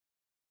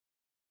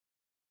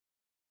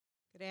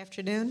Good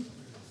afternoon.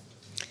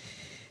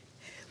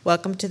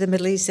 Welcome to the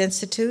Middle East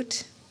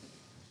Institute.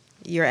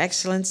 Your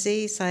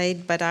Excellency,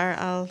 Saeed Badr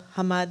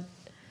al-Hamad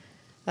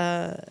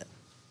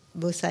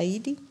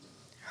Busaidi,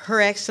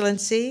 Her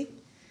Excellency,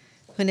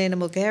 Hunaina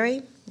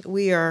Mulgari,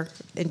 we are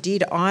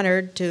indeed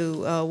honored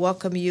to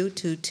welcome you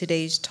to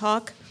today's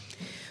talk,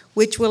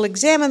 which will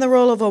examine the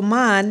role of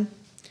Oman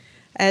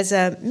as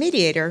a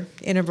mediator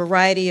in a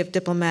variety of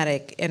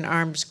diplomatic and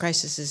arms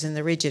crises in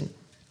the region.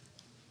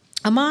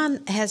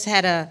 Oman has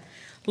had a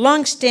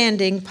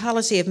long-standing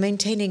policy of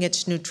maintaining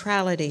its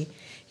neutrality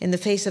in the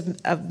face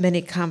of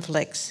many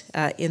conflicts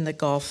in the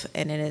Gulf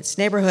and in its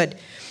neighborhood.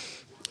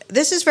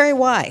 This is very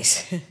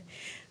wise,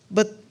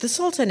 but the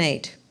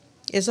Sultanate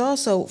is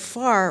also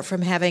far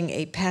from having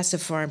a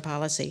passive foreign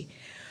policy.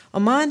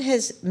 Oman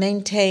has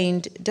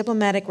maintained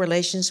diplomatic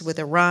relations with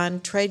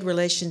Iran, trade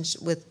relations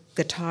with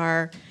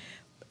Qatar,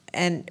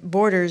 and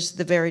borders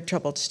the very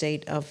troubled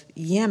state of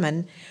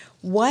Yemen,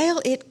 while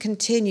it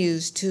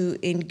continues to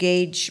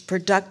engage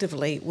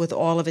productively with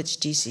all of its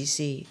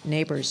GCC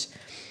neighbors.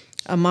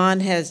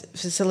 Oman has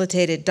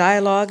facilitated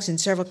dialogues in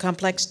several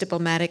complex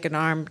diplomatic and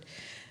armed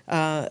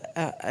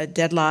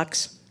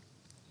deadlocks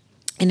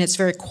in its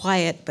very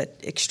quiet but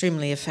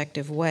extremely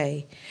effective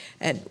way.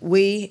 And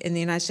we in the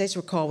United States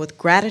recall with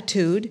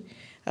gratitude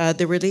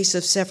the release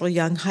of several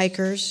young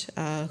hikers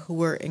who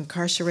were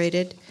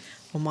incarcerated.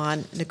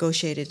 Oman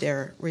negotiated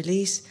their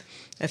release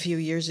a few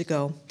years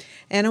ago.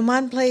 And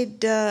Oman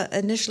played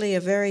initially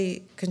a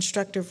very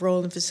constructive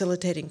role in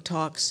facilitating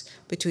talks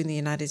between the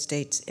United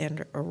States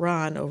and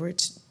Iran over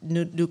its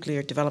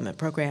nuclear development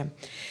program.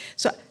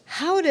 So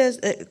how does,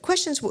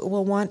 questions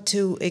we'll want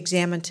to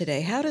examine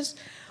today, how does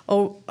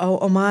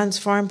Oman's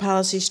foreign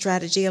policy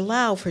strategy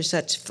allow for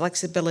such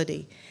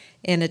flexibility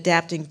in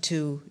adapting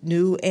to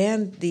new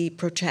and the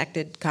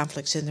protracted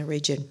conflicts in the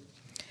region?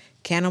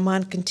 Can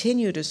Oman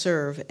continue to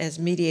serve as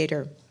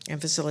mediator and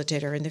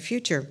facilitator in the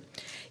future,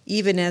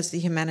 even as the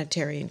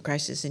humanitarian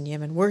crisis in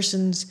Yemen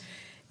worsens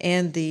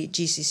and the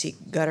GCC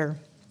Qatar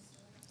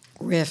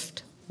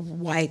rift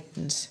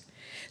widens?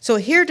 So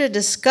here to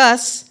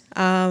discuss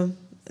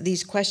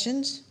these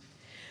questions,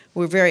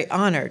 we're very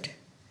honored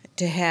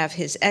to have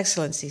His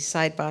Excellency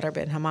Saeed Badr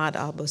bin Hamad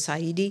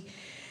al-Busaidi,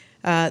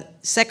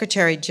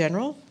 Secretary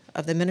General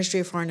of the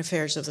Ministry of Foreign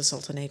Affairs of the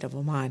Sultanate of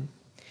Oman.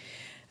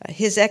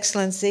 His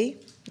Excellency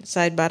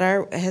Saeed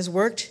Badr has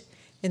worked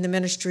in the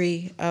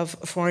Ministry of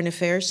Foreign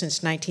Affairs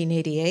since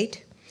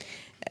 1988.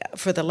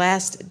 For the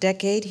last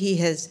decade, he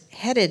has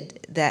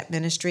headed that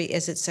ministry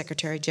as its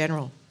Secretary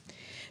General.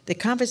 The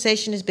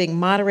conversation is being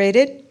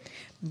moderated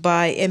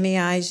by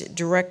MEI's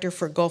Director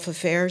for Gulf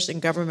Affairs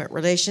and Government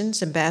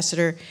Relations,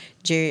 Ambassador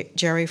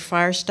Jerry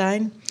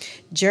Firestein.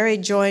 Jerry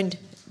joined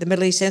the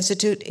Middle East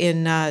Institute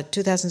in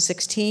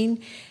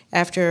 2016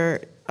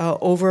 after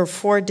over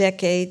 4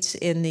 decades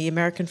in the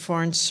American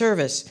Foreign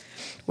Service,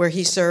 where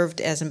he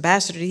served as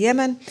ambassador to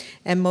Yemen,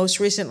 and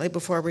most recently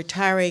before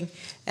retiring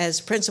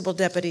as Principal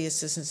Deputy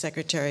Assistant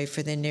Secretary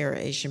for the Near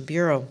Asian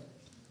Bureau.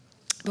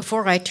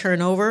 Before I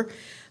turn over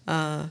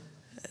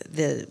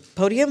the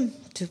podium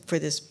for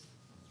this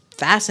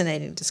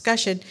fascinating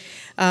discussion,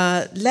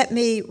 let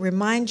me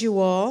remind you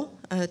all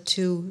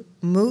to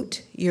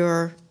mute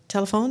your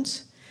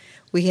telephones.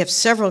 We have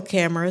several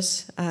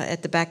cameras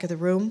at the back of the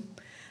room,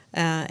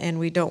 and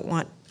we don't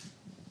want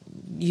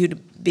you to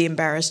be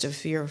embarrassed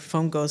if your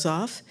phone goes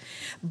off.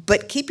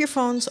 But keep your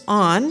phones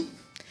on,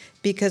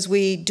 because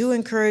we do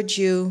encourage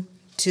you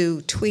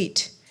to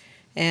tweet.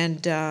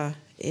 And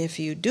if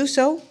you do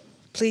so,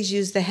 please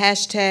use the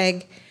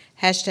hashtag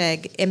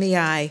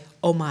MEI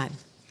Oman.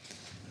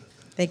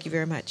 Thank you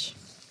very much.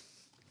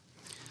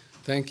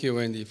 Thank you,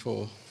 Wendy,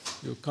 for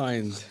your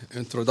kind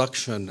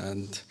introduction.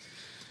 And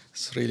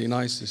it's really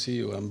nice to see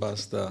you,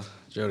 Ambassador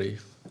Jerry,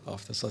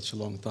 after such a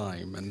long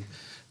time. And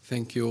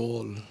thank you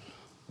all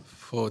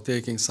for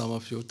taking some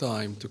of your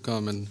time to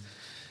come and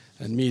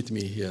meet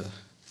me here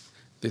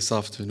this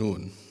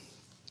afternoon.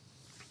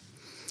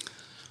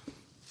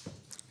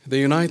 The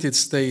United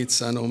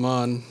States and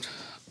Oman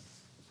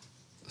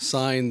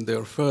signed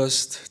their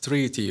first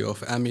treaty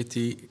of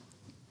amity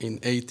in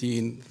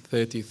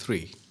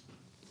 1833.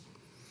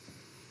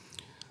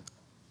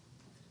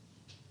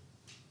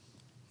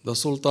 The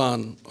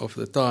Sultan of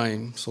the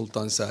time,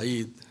 Sultan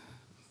Saeed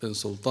bin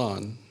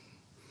Sultan,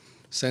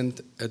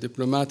 sent a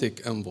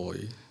diplomatic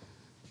envoy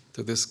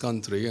to this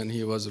country, and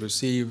he was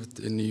received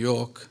in New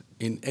York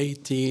in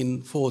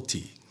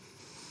 1840.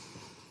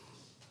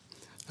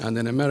 And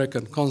an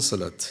American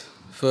consulate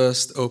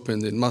first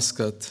opened in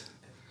Muscat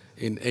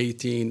in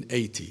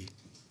 1880.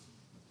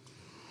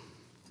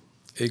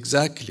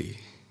 Exactly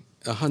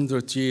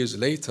 100 years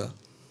later,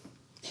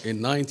 in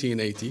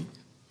 1980,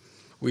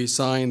 we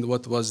signed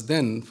what was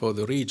then, for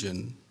the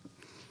region,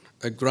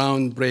 a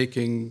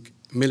groundbreaking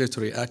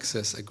military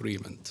access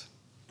agreement.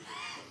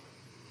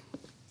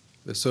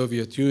 The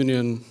Soviet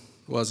Union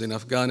was in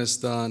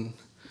Afghanistan,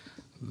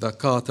 the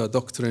Carter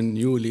Doctrine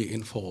newly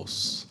in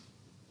force.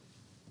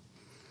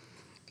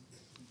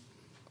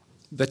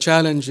 The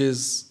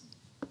challenges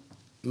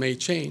may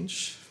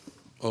change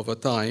over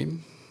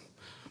time,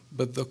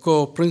 but the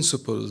core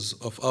principles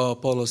of our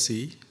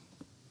policy,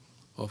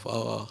 of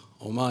our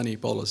Omani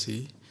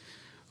policy,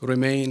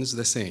 remains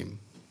the same.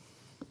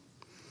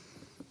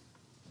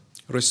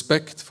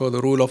 Respect for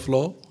the rule of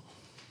law,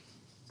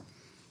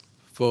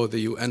 for the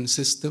UN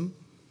system,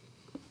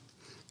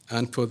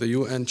 and for the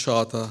UN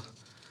Charter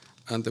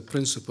and the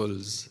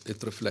principles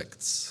it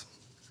reflects.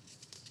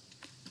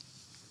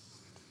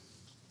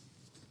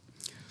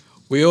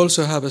 We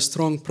also have a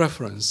strong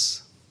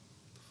preference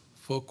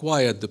for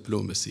quiet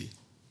diplomacy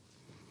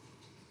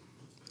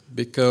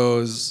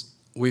because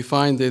we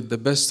find it the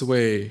best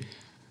way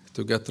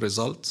to get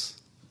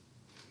results,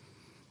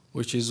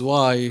 which is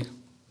why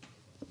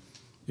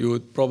you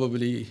would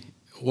probably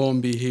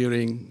won't be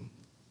hearing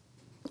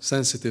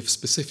sensitive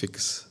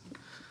specifics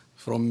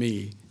from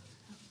me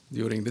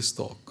during this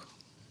talk.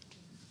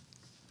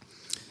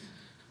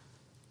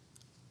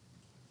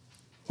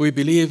 We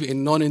believe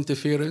in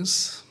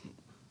non-interference,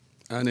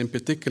 and in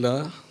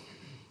particular,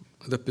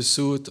 the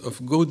pursuit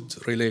of good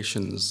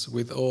relations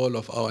with all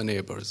of our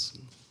neighbors,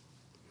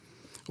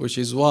 which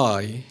is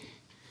why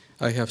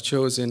I have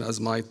chosen as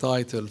my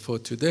title for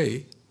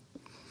today,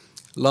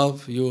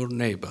 Love Your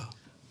Neighbor.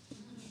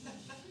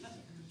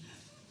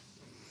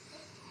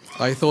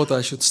 I thought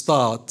I should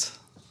start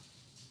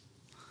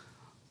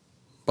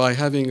by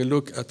having a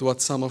look at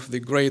what some of the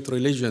great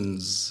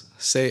religions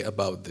say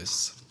about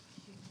this.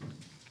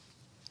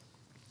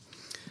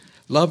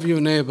 Love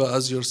your neighbor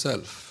as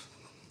yourself.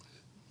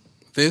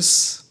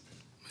 This,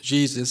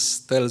 Jesus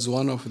tells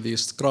one of the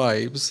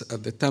scribes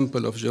at the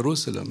Temple of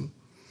Jerusalem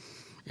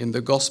in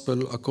the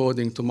Gospel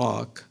according to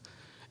Mark,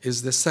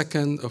 is the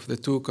second of the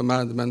two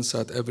commandments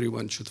that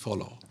everyone should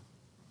follow.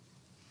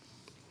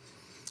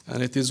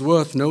 And it is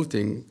worth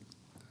noting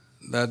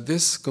that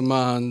this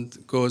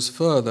command goes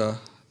further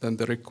than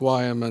the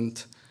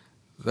requirement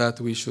that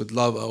we should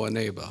love our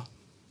neighbor.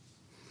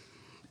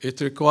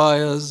 It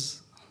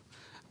requires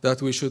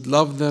that we should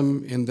love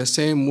them in the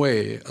same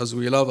way as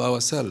we love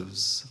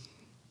ourselves.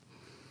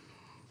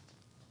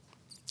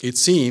 It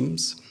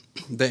seems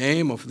the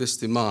aim of this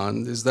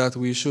demand is that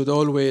we should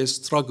always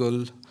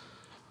struggle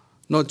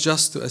not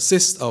just to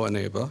assist our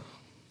neighbor,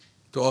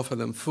 to offer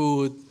them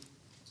food,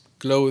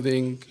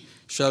 clothing,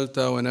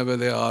 shelter whenever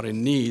they are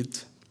in need,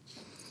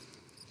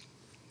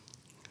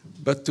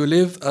 but to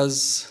live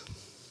as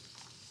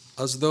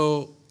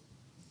though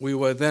we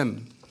were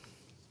them.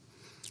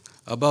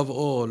 Above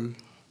all,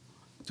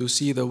 to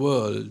see the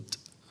world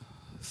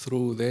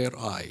through their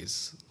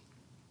eyes.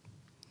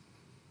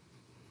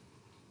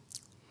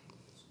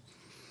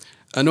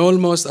 An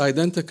almost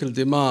identical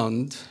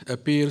demand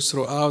appears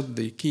throughout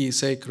the key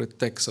sacred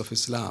texts of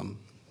Islam.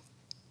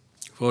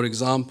 For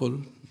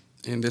example,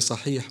 in the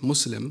Sahih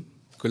Muslim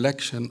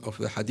collection of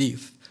the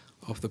Hadith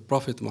of the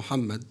Prophet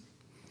Muhammad,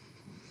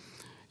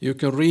 you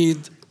can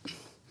read,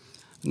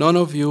 "None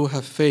of you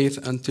have faith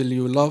until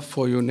you love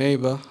for your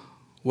neighbor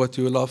what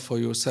you love for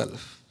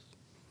yourself."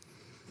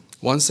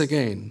 Once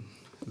again,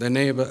 the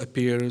neighbor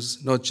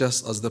appears not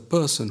just as the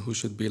person who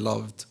should be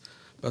loved,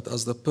 but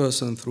as the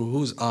person through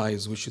whose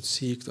eyes we should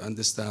seek to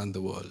understand the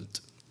world.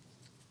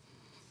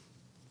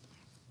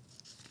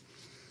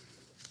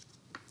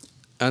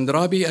 And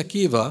Rabbi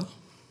Akiva,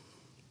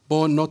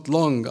 born not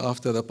long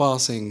after the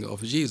passing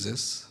of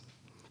Jesus,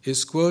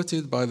 is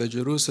quoted by the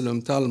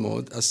Jerusalem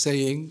Talmud as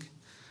saying,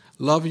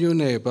 "Love your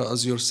neighbor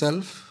as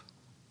yourself.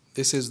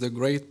 This is the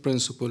great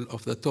principle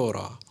of the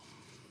Torah."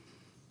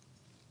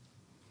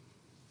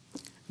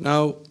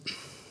 Now,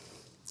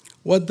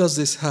 what does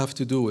this have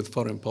to do with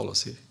foreign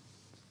policy?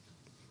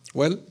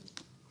 Well,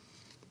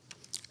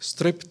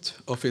 stripped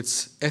of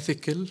its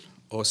ethical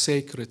or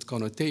sacred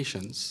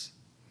connotations,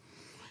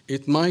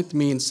 it might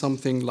mean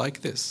something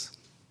like this.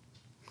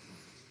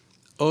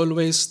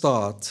 Always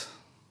start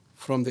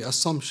from the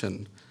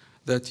assumption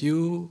that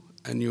you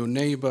and your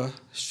neighbor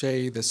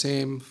share the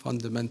same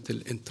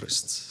fundamental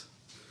interests.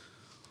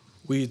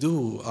 We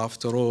do,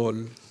 after all,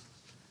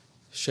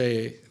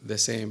 share the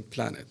same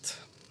planet.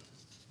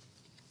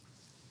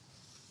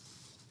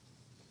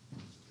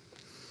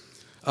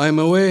 I'm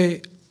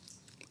aware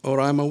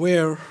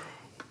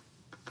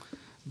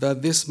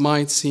that this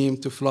might seem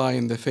to fly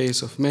in the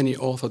face of many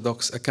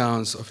orthodox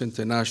accounts of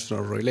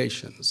international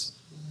relations,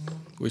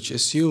 which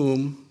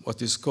assume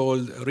what is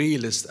called a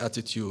realist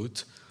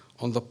attitude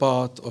on the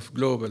part of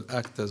global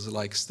actors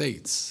like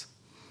states.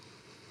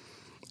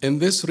 In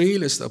this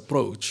realist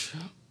approach,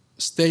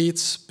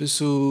 states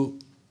pursue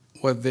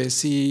what they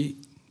see,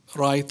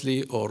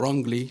 rightly or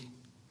wrongly,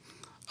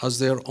 as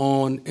their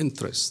own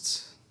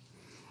interests,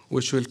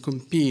 which will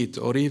compete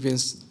or even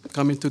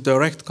come into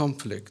direct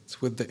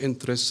conflict with the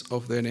interests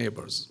of their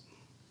neighbors.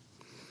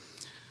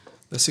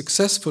 The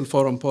successful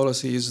foreign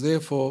policy is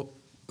therefore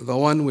the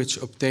one which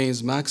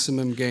obtains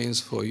maximum gains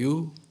for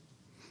you,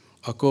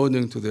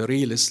 according to the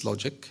realist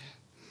logic,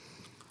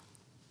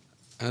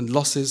 and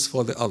losses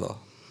for the other.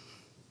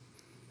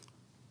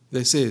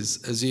 This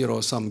is a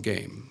zero-sum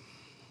game.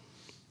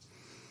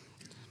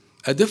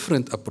 A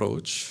different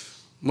approach,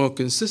 more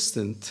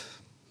consistent,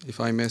 if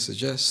I may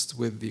suggest,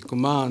 with the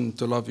command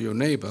to love your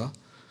neighbor,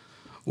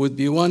 would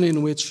be one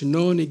in which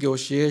no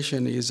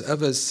negotiation is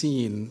ever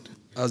seen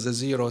as a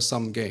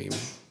zero-sum game.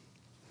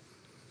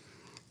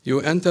 You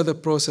enter the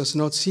process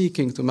not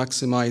seeking to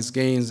maximize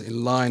gains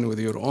in line with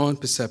your own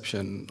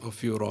perception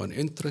of your own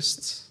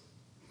interests,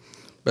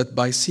 but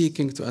by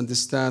seeking to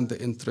understand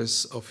the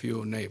interests of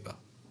your neighbor.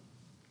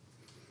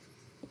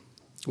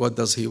 What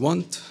does he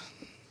want?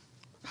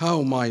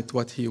 How might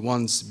what he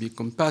wants be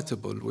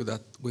compatible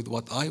with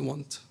what I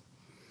want?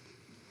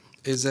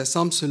 Is there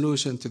some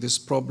solution to this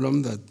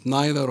problem that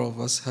neither of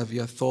us have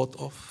yet thought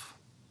of,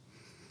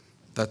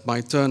 that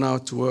might turn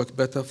out to work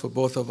better for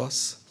both of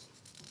us?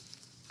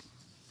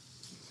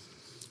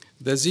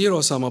 The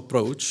zero-sum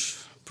approach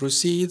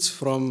proceeds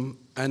from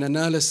an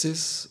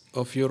analysis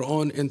of your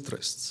own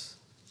interests.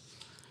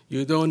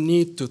 You don't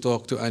need to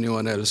talk to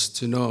anyone else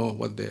to know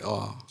what they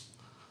are.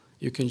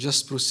 You can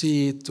just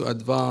proceed to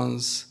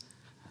advance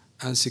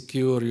and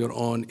secure your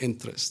own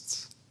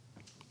interests.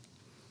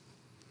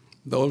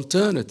 The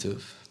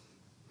alternative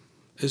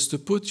is to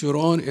put your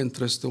own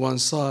interests to one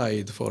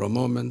side for a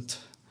moment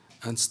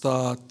and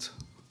start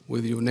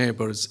with your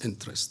neighbor's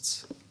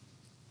interests.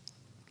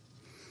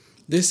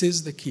 This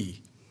is the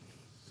key.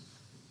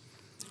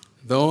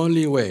 The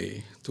only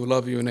way to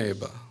love your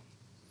neighbor,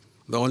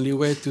 the only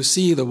way to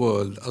see the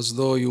world as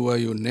though you were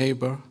your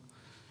neighbor,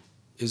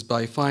 is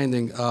by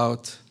finding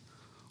out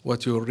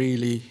what your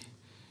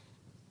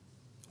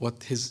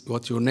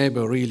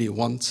neighbor really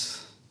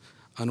wants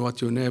and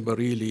what your neighbor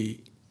really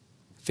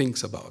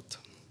thinks about.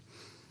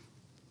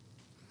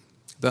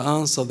 The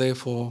answer,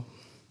 therefore,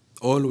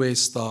 always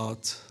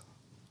starts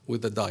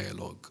with a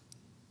dialogue.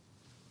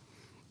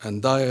 And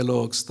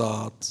dialogue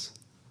starts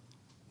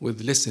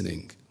with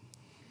listening.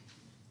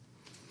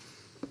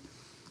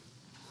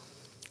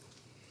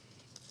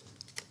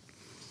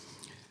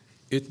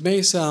 It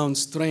may sound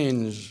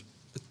strange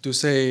to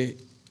say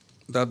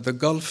that the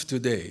Gulf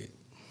today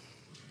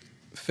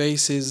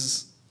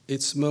faces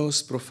its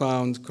most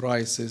profound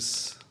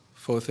crisis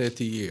for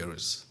 30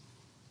 years.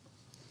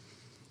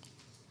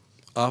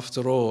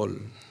 After all,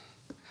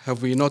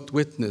 have we not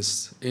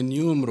witnessed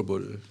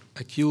innumerable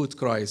acute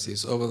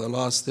crises over the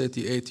last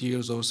 38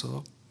 years or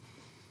so?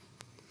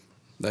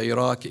 The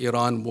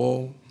Iraq-Iran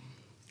war,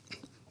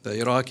 the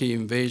Iraqi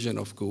invasion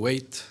of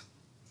Kuwait,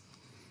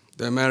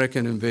 the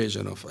American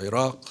invasion of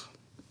Iraq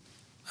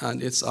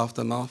and its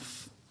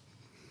aftermath,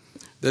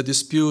 the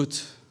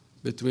dispute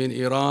between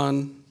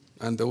Iran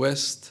and the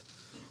West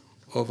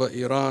over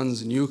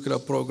Iran's nuclear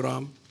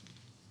program.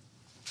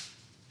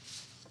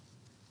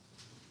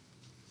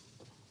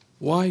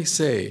 Why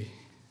say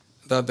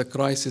that the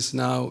crisis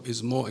now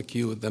is more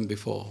acute than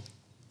before?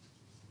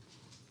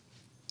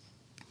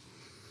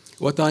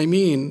 What I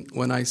mean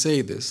when I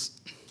say this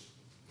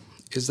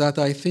is that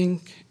I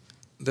think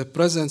the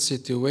present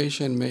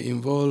situation may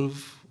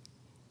involve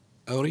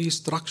a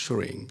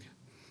restructuring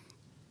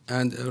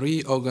and a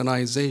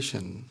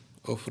reorganization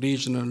of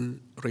regional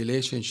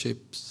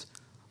relationships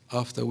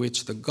after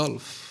which the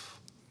Gulf,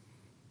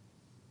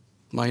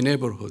 my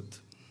neighborhood,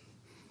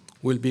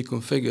 will be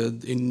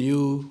configured in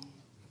new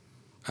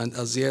and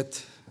as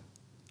yet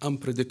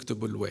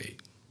unpredictable way.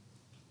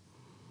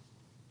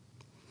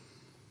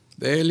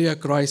 The earlier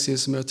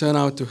crisis may turn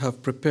out to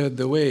have prepared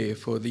the way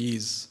for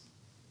these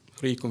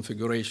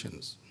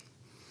reconfigurations.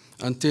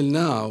 Until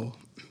now,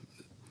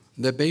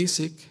 the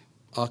basic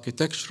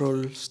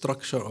architectural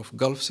structure of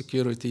Gulf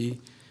security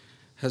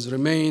has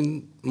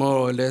remained more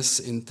or less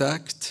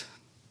intact,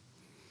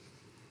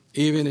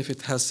 even if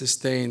it has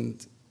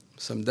sustained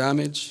some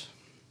damage.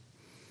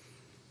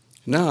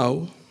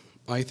 Now,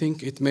 I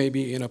think it may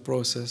be in a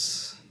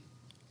process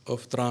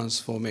of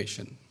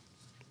transformation.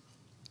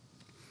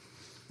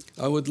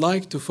 I would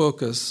like to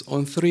focus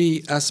on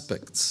three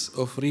aspects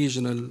of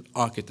regional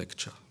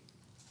architecture.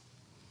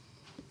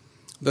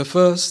 The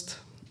first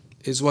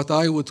is what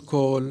I would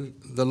call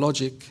the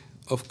logic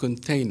of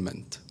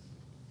containment.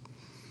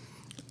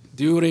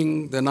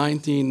 During the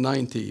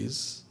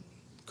 1990s,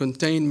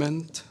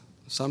 containment,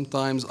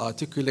 sometimes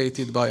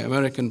articulated by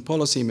American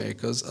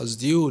policymakers as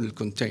dual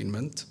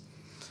containment,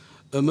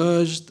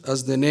 emerged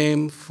as the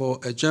name for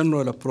a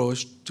general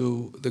approach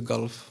to the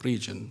Gulf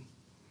region,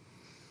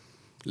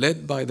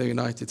 led by the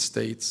United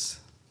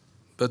States,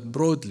 but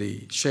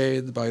broadly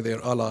shared by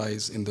their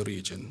allies in the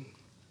region.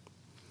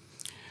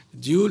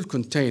 Dual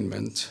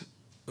containment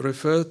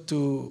referred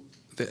to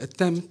the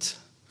attempt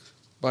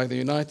by the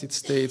United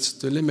States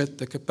to limit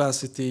the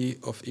capacity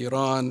of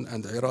Iran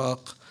and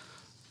Iraq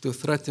to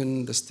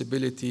threaten the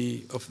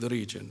stability of the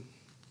region.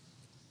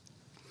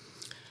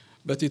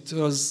 But it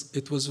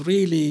was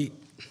really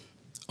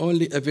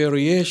only a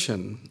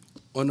variation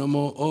on a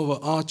more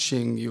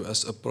overarching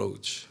US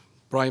approach,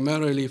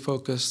 primarily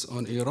focused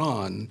on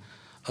Iran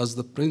as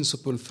the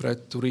principal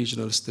threat to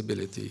regional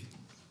stability.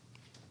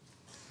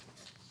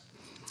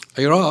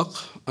 Iraq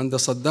under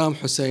Saddam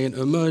Hussein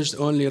emerged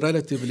only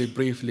relatively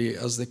briefly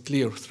as the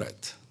clear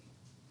threat.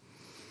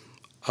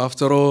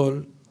 After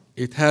all,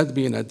 it had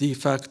been a de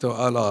facto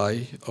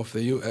ally of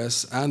the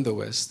US and the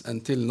West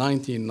until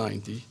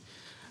 1990,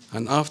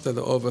 and after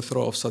the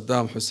overthrow of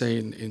Saddam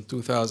Hussein in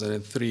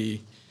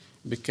 2003,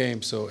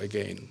 became so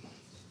again.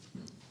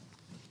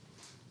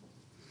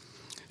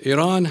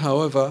 Iran,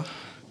 however,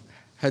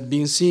 had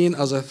been seen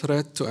as a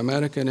threat to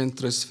American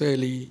interests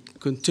fairly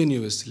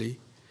continuously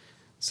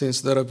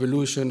since the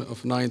revolution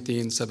of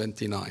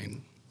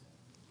 1979.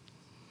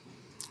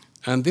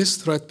 And this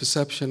threat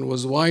perception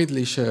was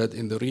widely shared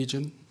in the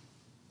region.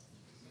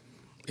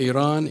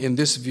 Iran, in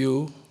this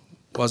view,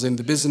 was in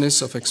the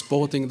business of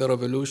exporting the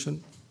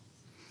revolution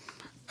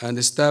and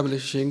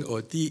establishing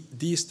or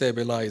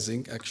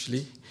destabilizing,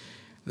 actually,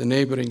 the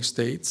neighboring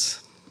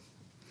states.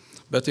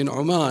 But in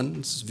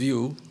Oman's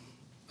view,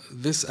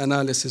 this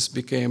analysis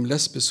became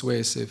less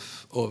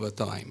persuasive over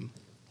time.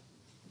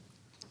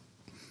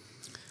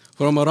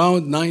 From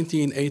around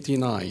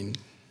 1989,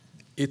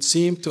 it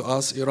seemed to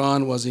us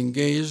Iran was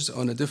engaged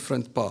on a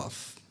different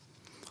path,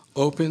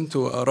 open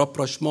to a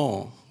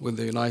rapprochement with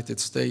the United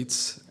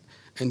States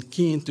and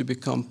keen to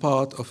become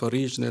part of a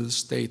regional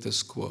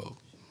status quo,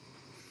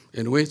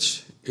 in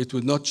which it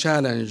would not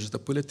challenge the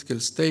political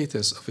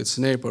status of its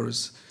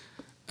neighbors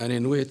and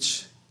in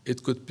which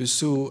it could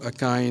pursue a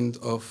kind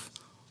of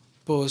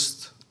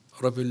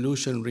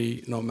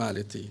post-revolutionary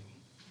normality.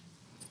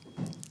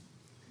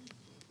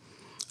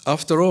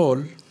 After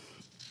all,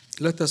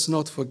 let us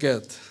not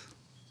forget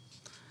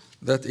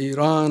that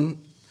Iran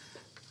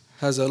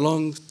has a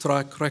long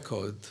track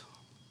record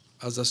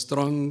as a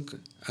strong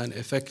and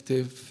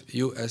effective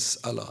US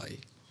ally,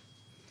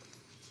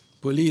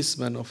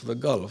 policeman of the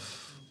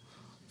Gulf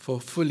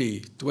for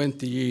fully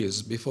 20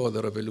 years before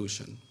the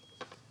revolution.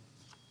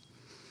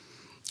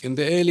 In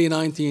the early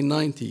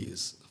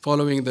 1990s,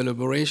 following the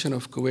liberation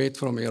of Kuwait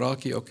from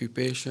Iraqi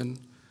occupation,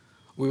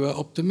 we were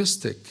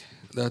optimistic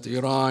that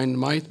Iran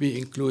might be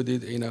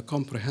included in a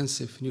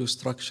comprehensive new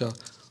structure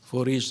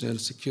for regional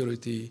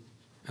security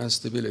and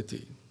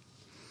stability.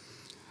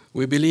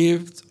 We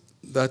believed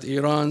that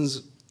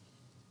Iran's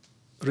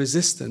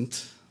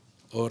resistance,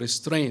 or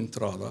restraint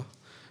rather,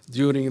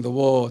 during the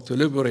war to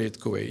liberate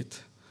Kuwait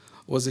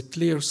was a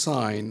clear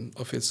sign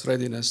of its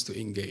readiness to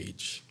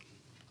engage.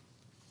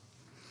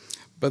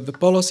 But the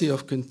policy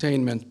of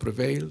containment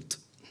prevailed.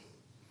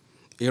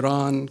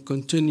 Iran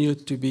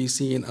continued to be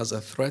seen as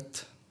a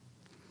threat,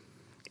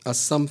 as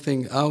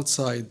something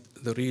outside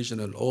the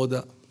regional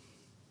order,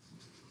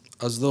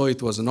 as though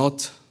it was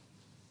not,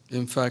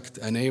 in fact,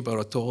 a neighbor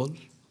at all,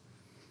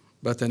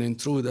 but an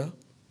intruder.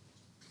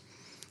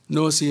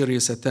 No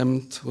serious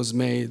attempt was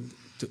made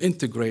to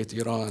integrate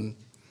Iran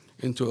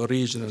into a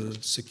regional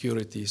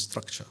security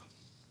structure.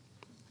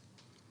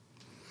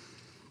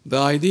 The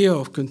idea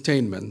of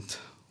containment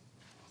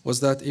was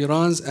that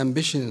Iran's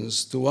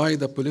ambitions to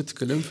wider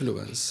political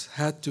influence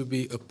had to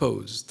be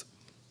opposed,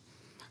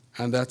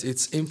 and that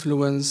its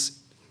influence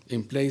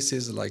in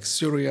places like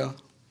Syria,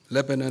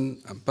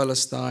 Lebanon, and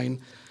Palestine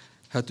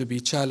had to be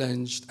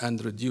challenged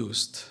and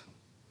reduced.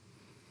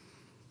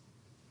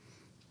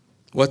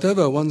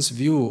 Whatever one's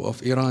view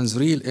of Iran's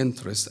real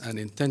interests and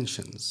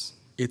intentions,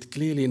 it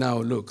clearly now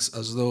looks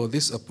as though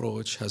this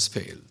approach has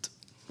failed.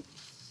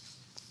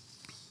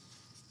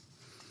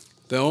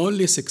 The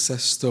only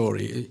success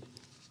story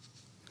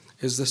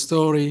is the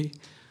story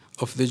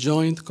of the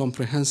joint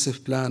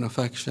comprehensive plan of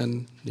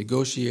action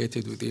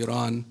negotiated with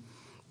Iran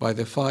by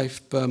the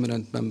 5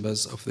 permanent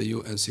members of the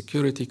UN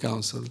Security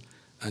Council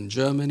and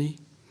Germany,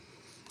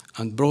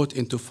 and brought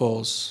into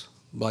force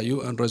by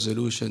UN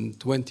Resolution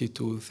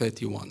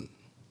 2231.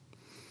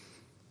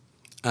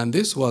 And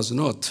this was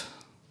not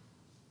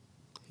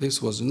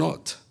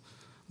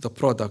the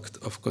product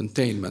of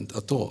containment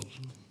at all,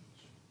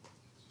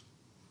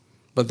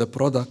 but the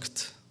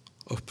product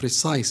of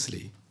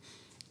precisely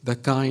the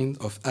kind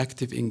of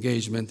active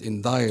engagement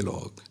in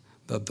dialogue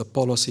that the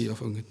policy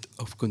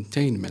of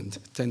containment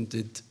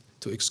tended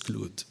to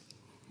exclude.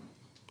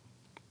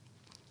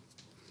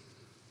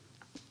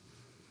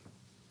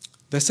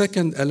 The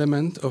second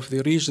element of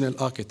the regional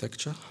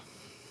architecture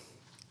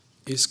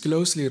is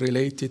closely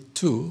related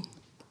to,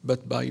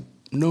 but by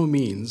no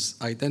means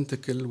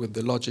identical with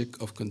the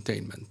logic of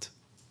containment,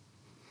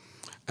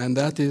 and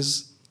that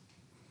is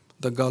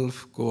the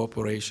Gulf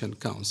Cooperation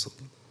Council.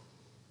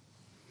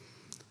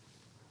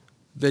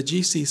 The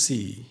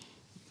GCC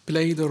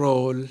played a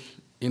role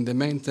in the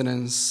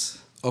maintenance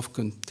of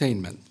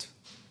containment.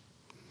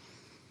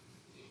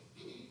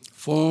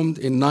 Formed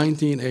in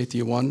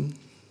 1981,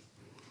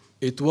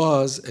 it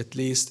was, at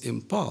least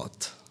in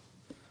part,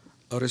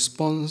 a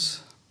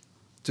response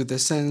to the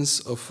sense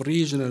of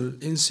regional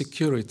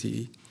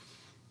insecurity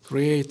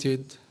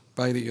created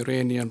by the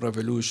Iranian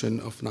Revolution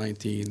of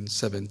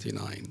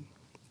 1979.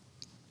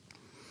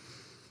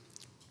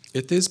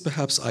 It is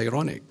perhaps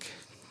ironic,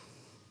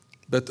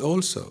 but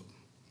also,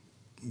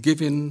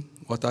 given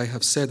what I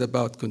have said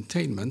about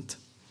containment,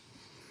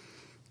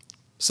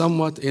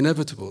 somewhat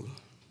inevitable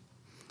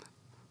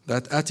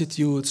that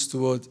attitudes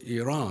toward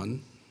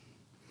Iran,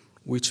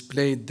 which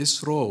played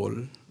this role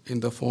in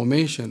the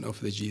formation of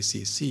the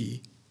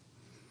GCC,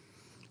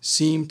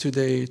 seem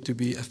today to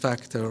be a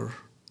factor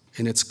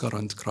in its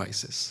current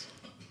crisis.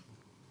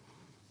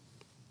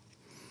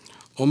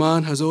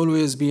 Oman has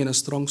always been a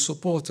strong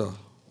supporter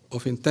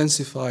of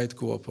intensified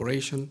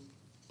cooperation,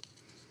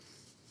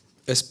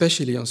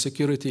 especially on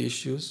security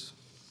issues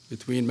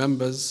between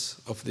members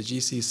of the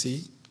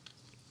GCC.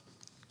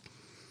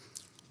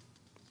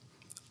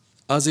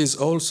 As is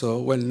also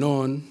well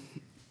known,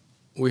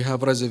 we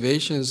have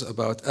reservations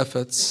about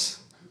efforts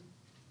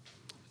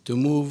to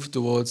move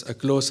towards a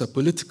closer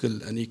political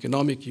and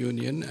economic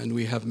union, and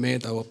we have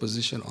made our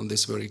position on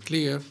this very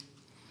clear.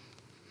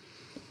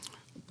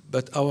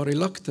 But our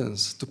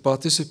reluctance to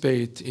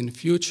participate in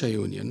future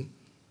union,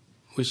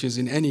 which is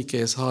in any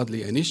case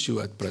hardly an issue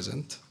at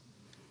present,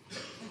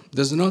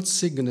 does not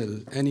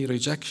signal any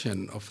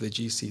rejection of the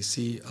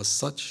GCC as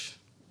such,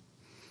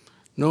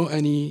 nor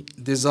any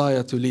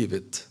desire to leave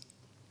it.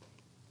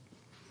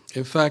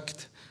 In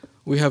fact,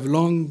 we have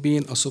long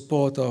been a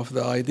supporter of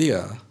the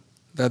idea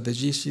that the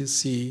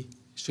GCC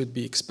should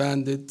be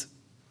expanded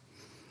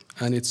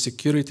and its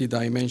security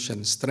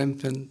dimension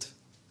strengthened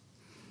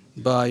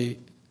by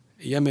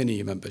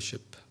Yemeni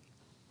membership.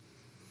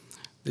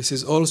 This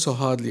is also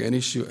hardly an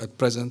issue at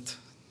present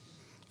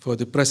for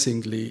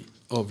depressingly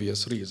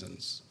obvious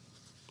reasons.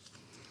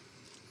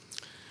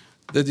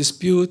 The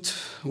dispute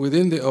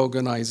within the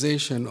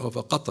organization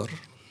over Qatar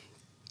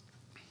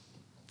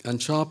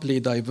and sharply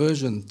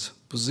divergent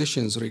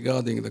positions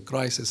regarding the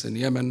crisis in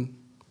Yemen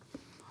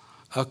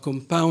are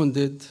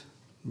compounded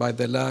by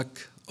the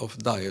lack of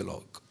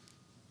dialogue.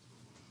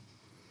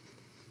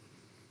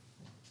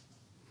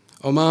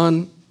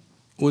 Oman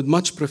would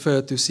much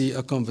prefer to see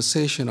a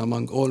conversation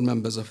among all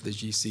members of the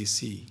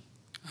GCC,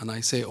 and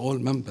I say all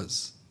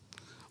members,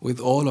 with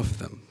all of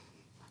them,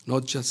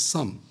 not just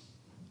some,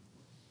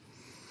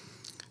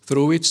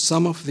 through which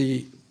some of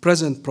the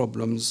present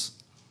problems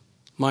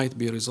might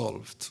be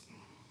resolved.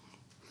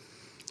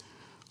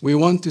 We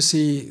want to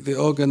see the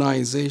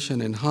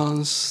organization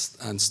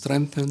enhanced and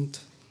strengthened.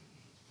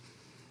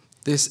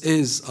 This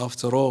is,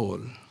 after all,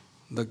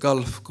 the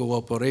Gulf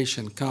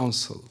Cooperation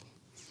Council,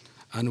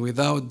 and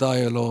without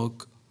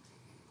dialogue,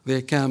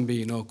 there can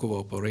be no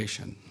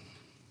cooperation.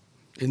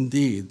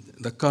 Indeed,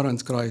 the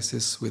current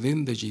crisis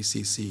within the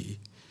GCC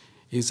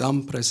is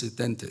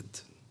unprecedented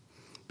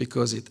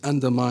because it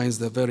undermines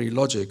the very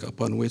logic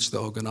upon which the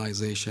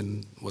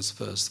organization was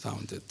first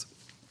founded.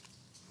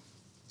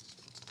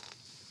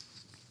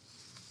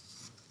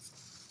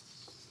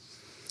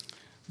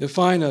 The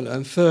final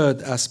and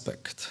third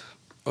aspect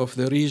of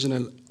the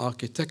regional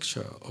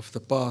architecture of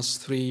the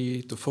past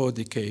 3 to 4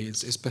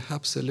 decades is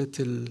perhaps a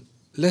little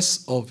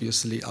less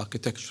obviously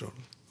architectural.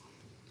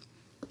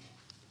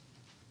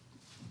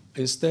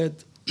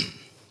 Instead,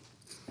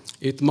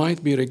 it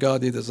might be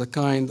regarded as a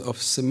kind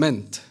of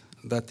cement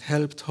that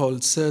helped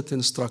hold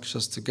certain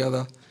structures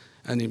together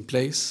and in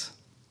place,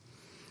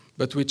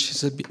 but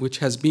which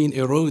has been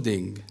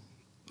eroding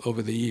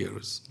over the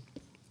years.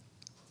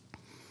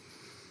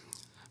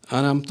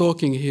 And I'm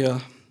talking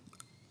here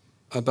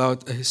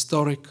about a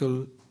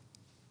historical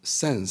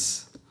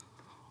sense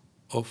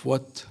of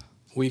what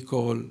we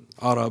call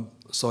Arab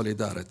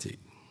solidarity.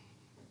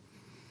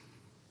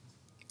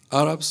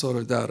 Arab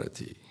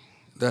solidarity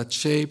that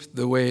shaped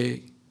the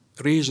way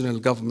regional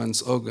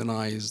governments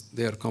organized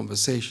their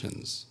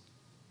conversations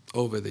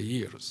over the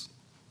years.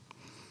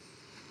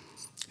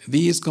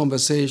 These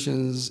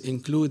conversations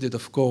included,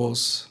 of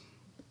course,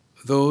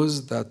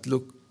 those that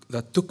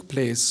took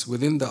place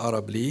within the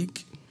Arab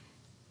League,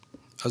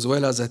 as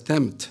well as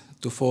attempt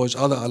to forge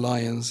other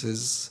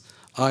alliances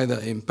either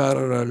in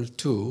parallel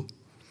to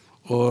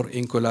or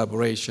in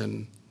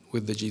collaboration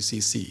with the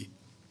GCC.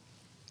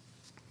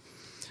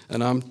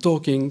 And I'm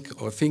talking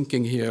or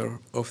thinking here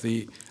of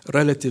the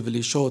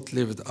relatively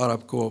short-lived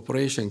Arab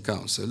Cooperation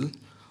Council,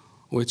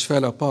 which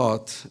fell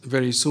apart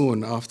very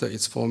soon after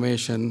its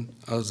formation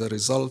as a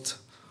result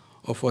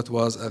of what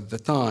was at the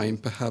time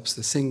perhaps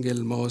the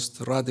single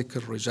most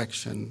radical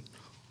rejection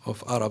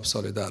of Arab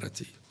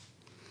solidarity: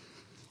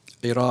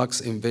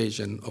 Iraq's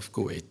invasion of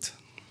Kuwait.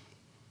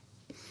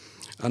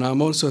 And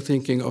I'm also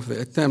thinking of the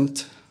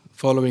attempt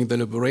following the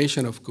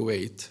liberation of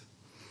Kuwait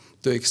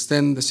to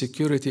extend the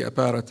security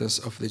apparatus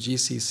of the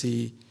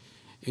GCC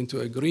into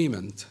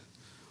agreement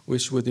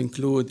which would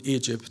include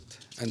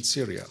Egypt and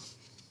Syria.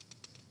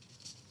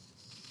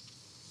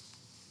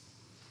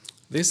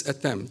 This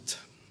attempt,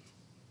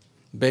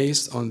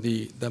 based on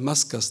the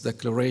Damascus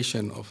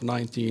Declaration of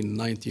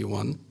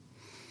 1991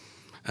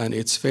 and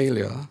its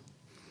failure,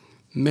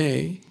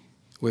 may,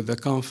 with the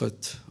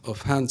comfort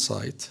of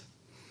hindsight,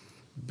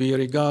 be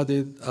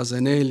regarded as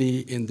an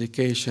early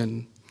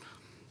indication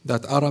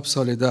that Arab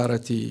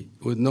solidarity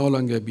would no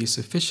longer be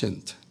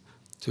sufficient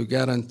to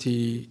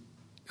guarantee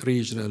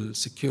regional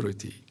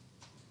security.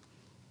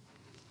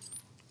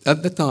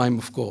 At the time,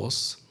 of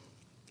course,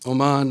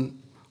 Oman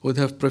would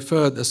have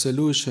preferred a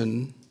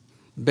solution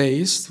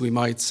based, we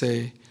might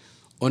say,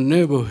 on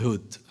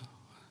neighborhood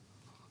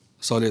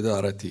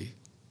solidarity,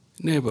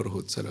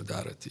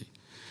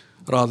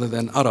 rather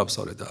than Arab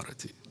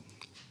solidarity,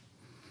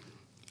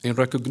 in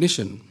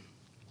recognition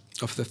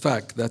of the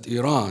fact that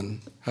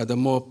Iran had a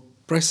more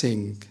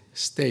pressing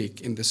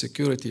stake in the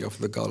security of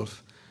the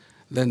Gulf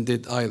than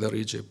did either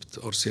Egypt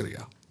or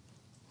Syria.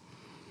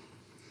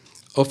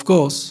 Of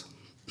course,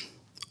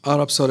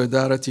 Arab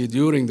solidarity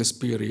during this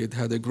period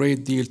had a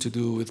great deal to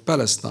do with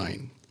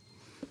Palestine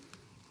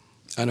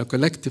and a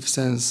collective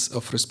sense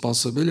of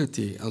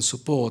responsibility and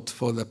support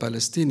for the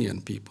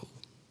Palestinian people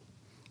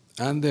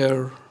and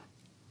their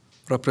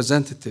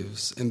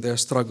representatives in their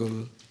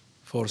struggle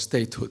for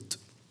statehood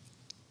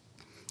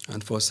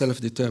and for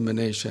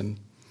self-determination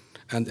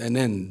and an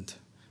end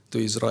to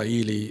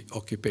Israeli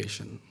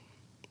occupation.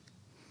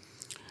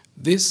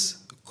 This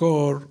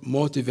core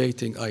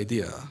motivating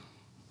idea,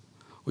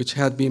 which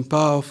had been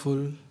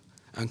powerful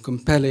and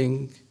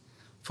compelling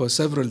for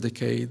several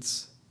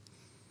decades,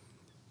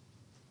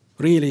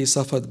 really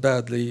suffered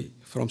badly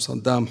from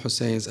Saddam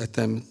Hussein's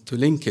attempt to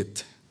link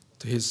it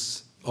to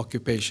his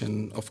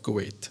occupation of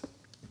Kuwait.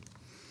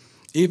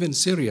 Even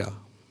Syria,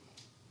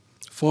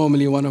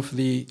 formerly one of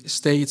the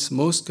states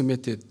most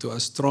committed to a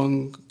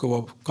strong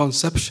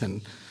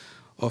conception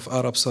of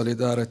Arab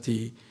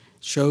solidarity,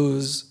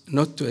 chose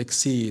not to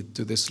accede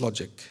to this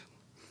logic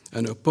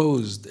and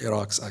opposed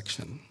Iraq's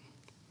action.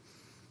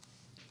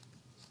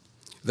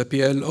 The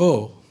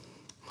PLO,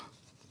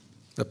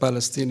 the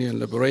Palestinian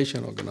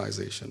Liberation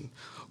Organization,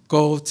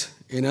 caught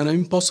in an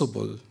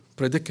impossible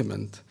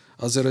predicament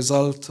as a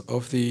result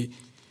of the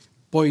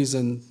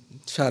poisoned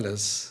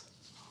chalice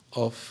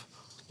of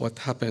what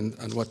happened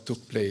and what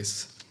took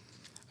place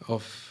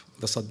of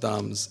the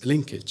Saddam's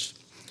linkage,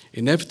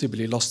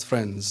 inevitably lost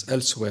friends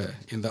elsewhere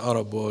in the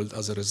Arab world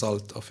as a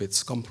result of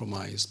its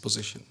compromised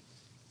position.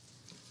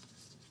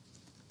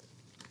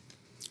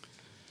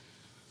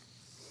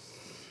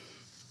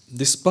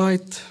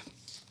 Despite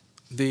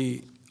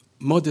the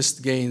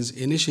modest gains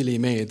initially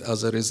made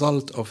as a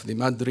result of the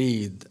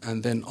Madrid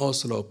and then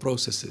Oslo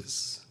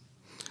processes,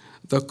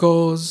 the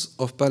cause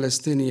of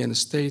Palestinian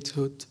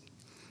statehood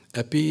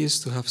appears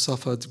to have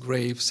suffered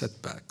grave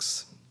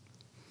setbacks.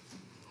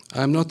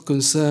 I am not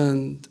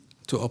concerned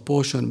to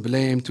apportion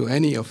blame to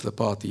any of the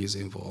parties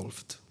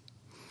involved.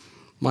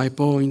 My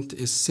point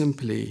is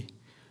simply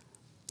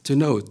to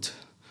note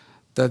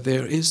that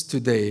there is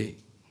today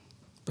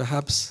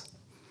perhaps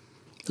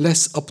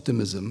less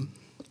optimism,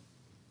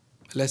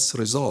 less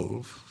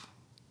resolve,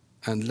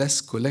 and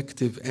less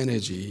collective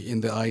energy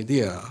in the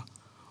idea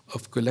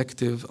of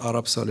collective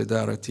Arab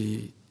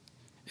solidarity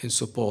in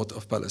support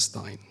of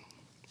Palestine.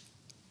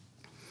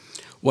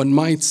 One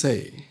might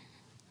say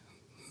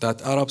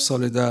that Arab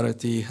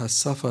solidarity has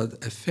suffered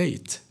a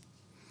fate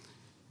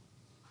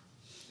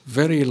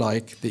very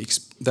like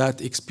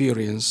that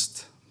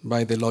experienced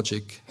by the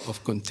logic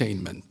of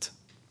containment.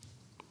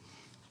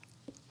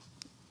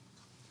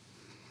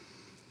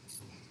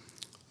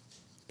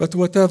 But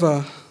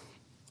whatever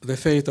the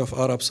fate of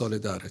Arab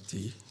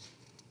solidarity,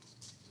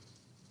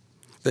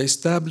 the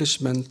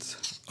establishment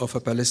of a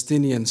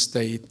Palestinian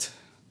state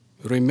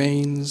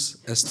remains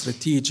a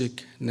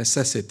strategic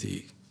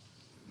necessity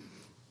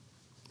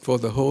for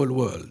the whole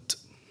world.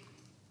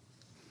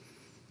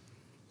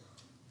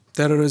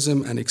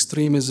 Terrorism and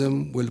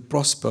extremism will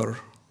prosper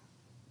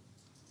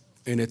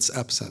in its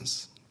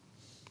absence.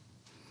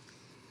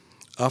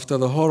 After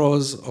the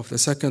horrors of the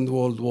Second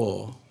World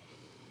War,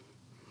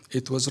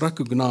 it was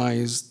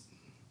recognized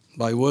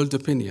by world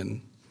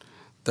opinion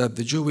that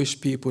the Jewish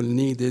people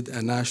needed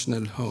a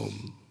national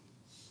home.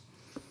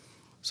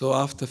 So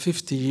after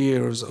 50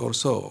 years or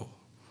so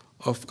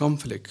of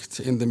conflict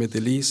in the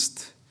Middle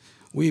East,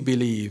 we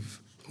believe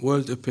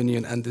world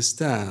opinion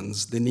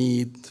understands the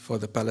need for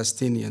the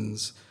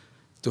Palestinians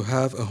to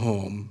have a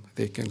home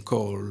they can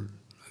call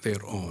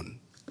their own.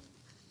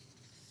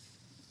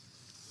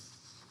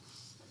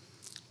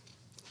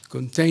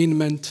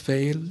 Containment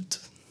failed.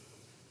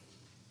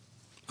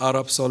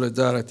 Arab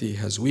solidarity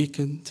has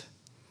weakened.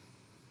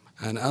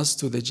 And as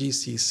to the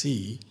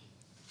GCC,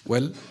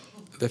 well,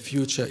 the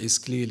future is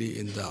clearly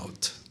in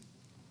doubt.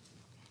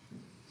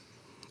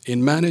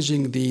 In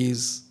managing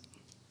these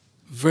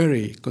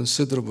very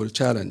considerable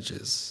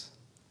challenges,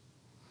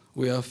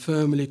 we are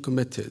firmly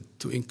committed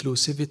to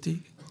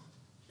inclusivity,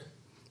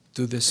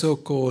 to the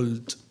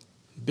so-called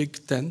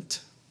big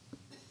tent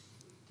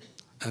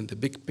and the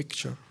big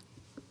picture.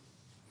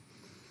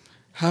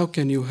 How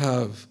can you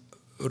have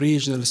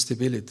regional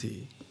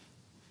stability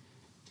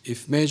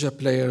if major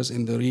players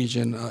in the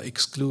region are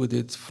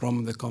excluded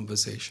from the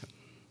conversation?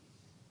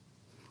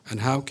 And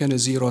how can a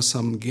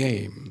zero-sum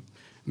game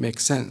make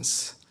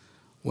sense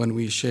when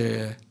we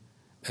share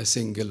a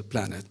single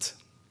planet?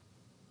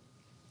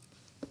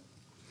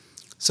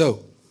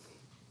 So,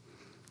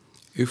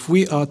 if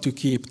we are to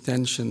keep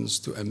tensions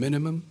to a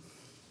minimum,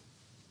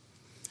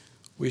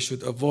 we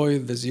should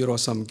avoid the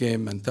zero-sum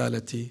game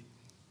mentality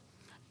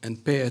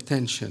and pay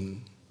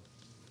attention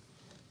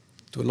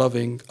to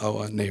loving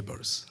our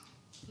neighbors.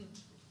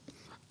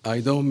 I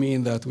don't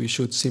mean that we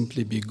should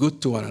simply be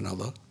good to one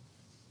another,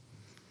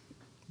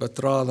 but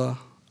rather,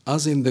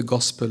 as in the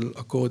Gospel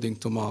according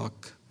to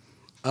Mark,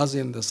 as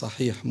in the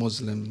Sahih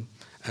Muslim,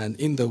 and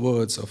in the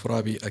words of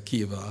Rabbi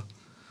Akiva,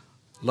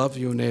 love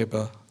your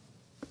neighbor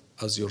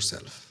as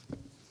yourself.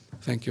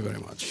 Thank you very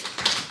much.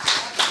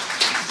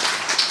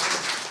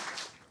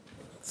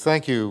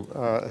 Thank you,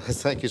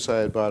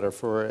 Syed Badr,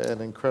 for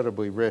an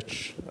incredibly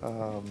rich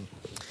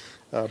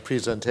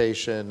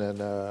presentation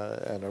and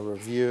a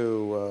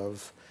review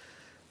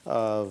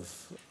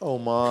of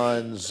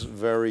Oman's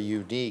very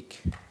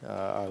unique,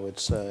 I would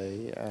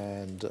say,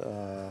 and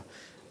a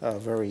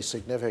very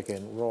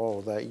significant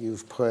role that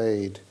you've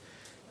played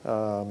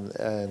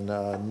in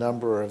a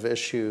number of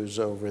issues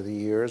over the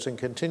years and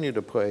continue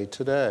to play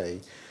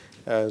today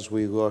as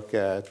we look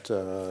at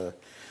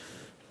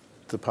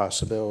the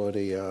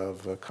possibility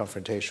of a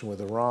confrontation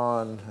with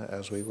Iran,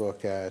 as we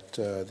look at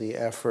the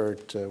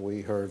effort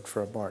we heard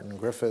from Martin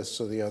Griffiths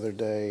the other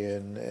day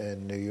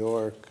in New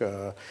York,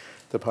 the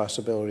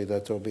possibility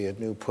that there'll be a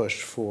new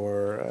push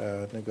for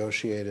a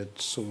negotiated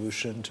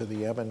solution to the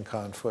Yemen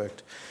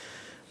conflict.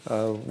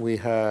 We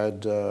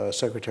had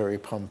Secretary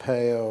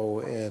Pompeo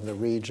in the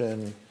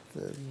region,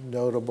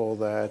 notable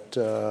that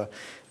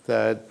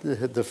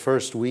the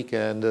first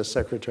weekend as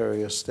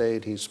Secretary of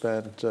State he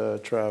spent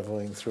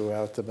traveling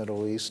throughout the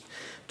Middle East,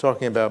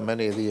 talking about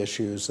many of the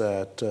issues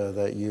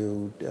that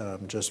you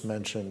just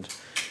mentioned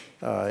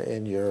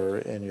in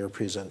your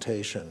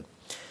presentation.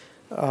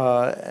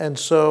 And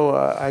so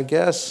I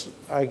guess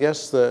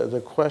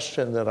the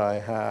question that I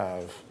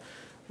have,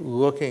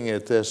 looking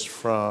at this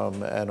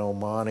from an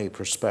Omani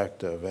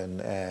perspective,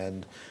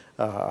 and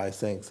I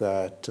think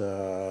that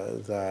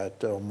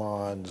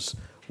Oman's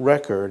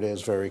record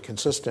is very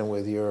consistent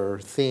with your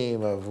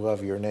theme of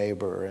love your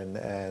neighbor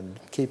and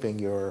keeping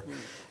your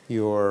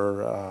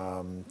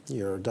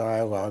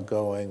dialogue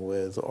going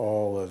with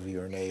all of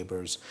your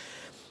neighbors.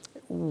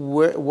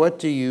 What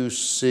do you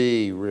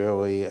see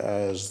really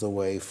as the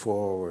way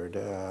forward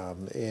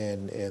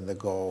in the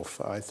Gulf?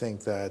 I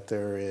think that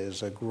there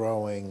is a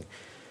growing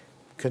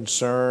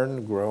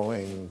concern,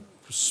 growing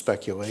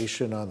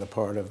speculation on the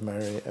part of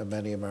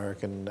many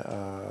American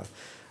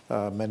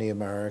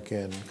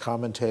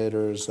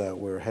commentators that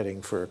we're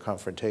heading for a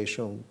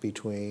confrontation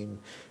between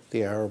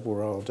the Arab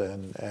world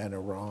and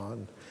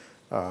Iran,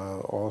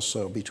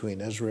 also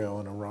between Israel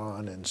and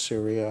Iran and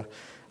Syria.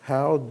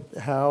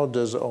 How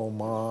does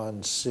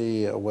Oman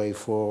see a way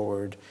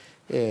forward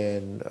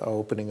in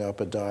opening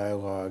up a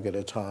dialogue at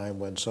a time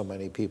when so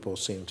many people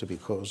seem to be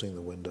closing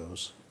the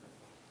windows?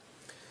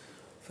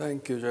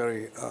 Thank you,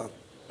 Jerry.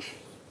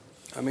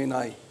 I mean,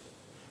 I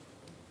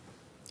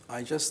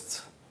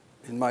just,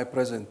 in my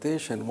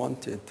presentation,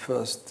 wanted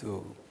first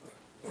to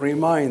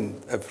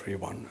remind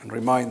everyone and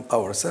remind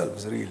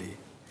ourselves, really,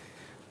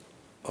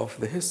 of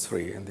the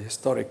history and the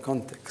historic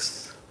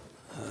context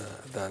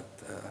that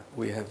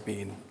we have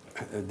been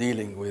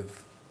dealing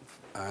with.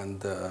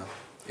 And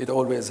it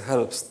always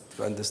helps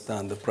to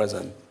understand the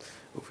present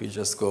if we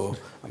just go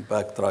and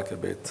backtrack a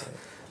bit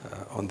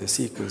on the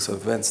sequence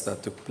of events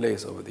that took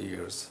place over the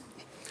years.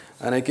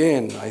 And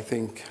again, I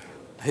think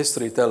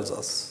history tells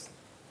us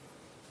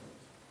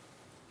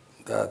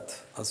that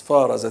as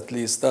far as at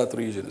least that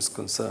region is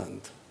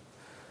concerned,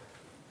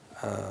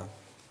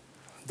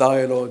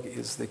 dialogue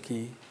is the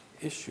key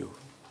issue.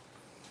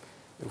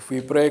 If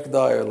we break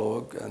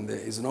dialogue and there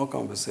is no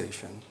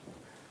conversation,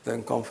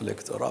 then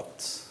conflict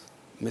erupts,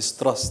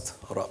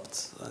 mistrust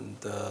erupts,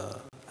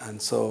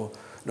 and so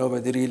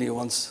nobody really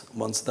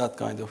wants that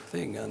kind of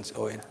thing. And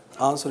so in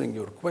answering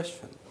your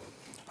question,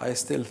 I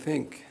still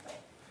think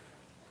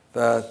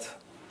that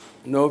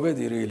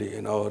nobody really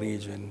in our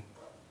region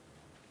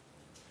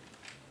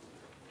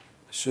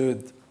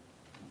should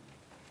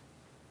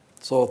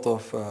sort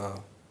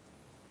of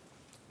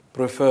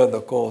prefer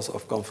the cause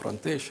of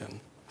confrontation.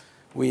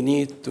 We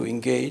need to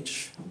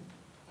engage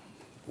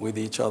with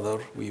each other.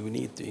 We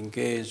need to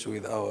engage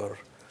with our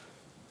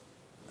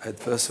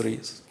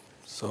adversaries.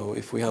 So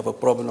if we have a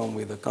problem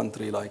with a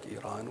country like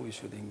Iran, we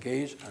should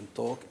engage and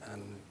talk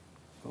and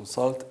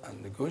consult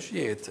and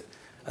negotiate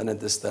an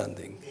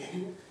understanding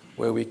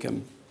where we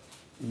can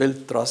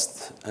build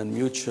trust and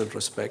mutual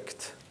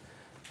respect,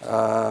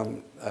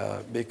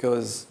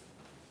 because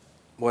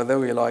whether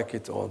we like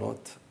it or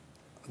not,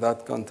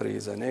 that country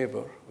is a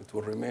neighbor. It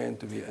will remain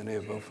to be a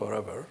neighbor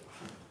forever.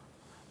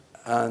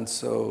 And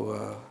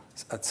so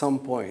at some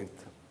point,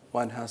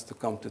 one has to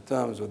come to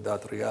terms with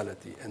that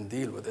reality and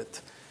deal with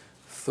it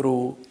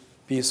through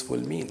peaceful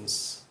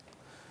means.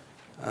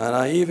 And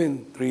I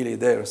even really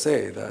dare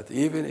say that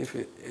even if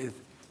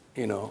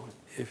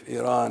if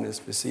Iran is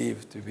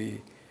perceived to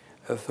be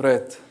a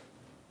threat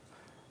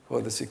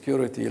for the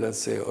security, let's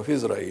say, of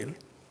Israel,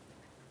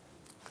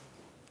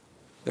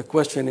 the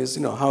question is,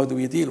 how do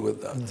we deal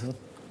with that? Mm-hmm.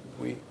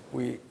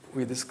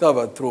 We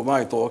discovered, through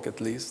my talk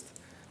at least,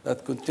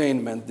 that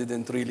containment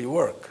didn't really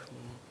work.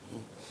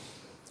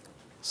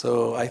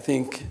 So I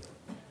think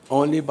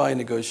only by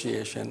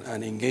negotiation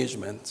and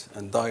engagement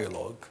and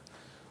dialogue,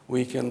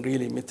 we can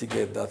really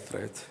mitigate that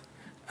threat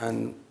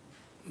and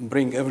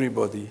bring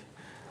everybody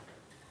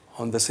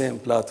on the same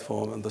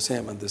platform and the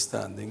same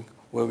understanding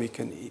where we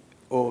can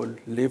all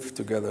live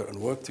together and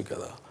work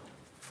together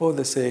for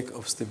the sake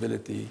of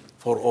stability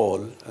for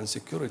all and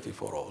security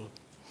for all.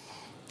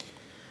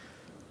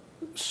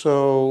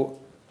 So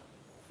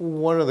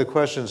one of the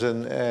questions,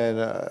 and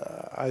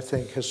I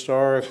think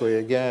historically,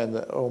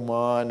 again,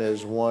 Oman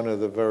is one of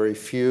the very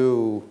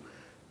few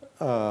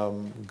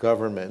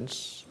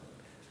governments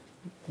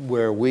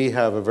where we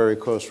have a very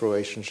close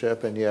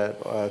relationship, and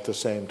yet at the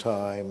same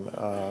time,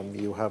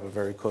 you have a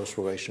very close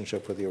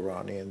relationship with the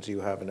Iranians. You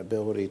have an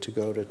ability to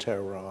go to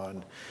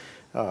Tehran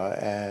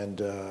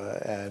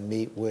and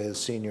meet with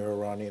senior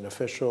Iranian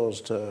officials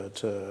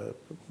to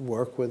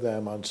work with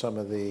them on some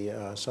of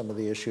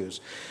the issues.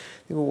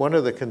 One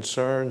of the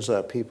concerns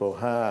that people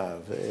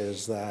have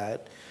is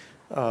that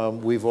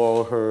we've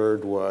all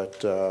heard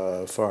what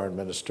Foreign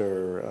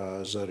Minister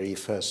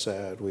Zarif has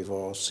said. We've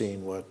all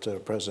seen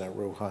what President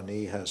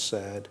Rouhani has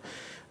said.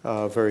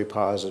 Very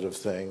positive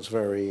things,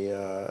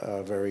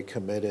 very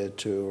committed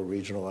to a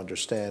regional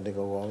understanding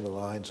along the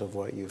lines of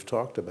what you've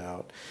talked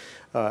about.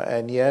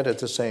 And yet, at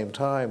the same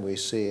time, we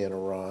see an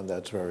Iran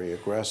that's very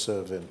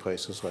aggressive in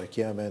places like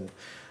Yemen,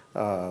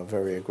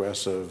 very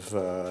aggressive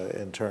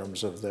in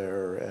terms of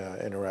their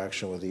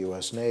interaction with the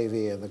U.S.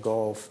 Navy in the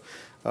Gulf,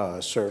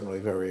 certainly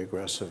very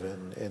aggressive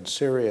in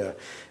Syria.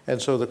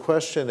 And so the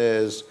question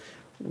is,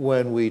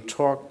 when we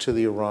talk to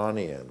the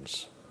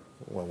Iranians,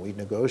 when we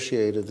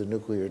negotiated the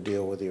nuclear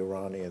deal with the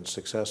Iranians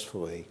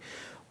successfully,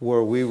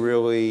 were we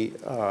really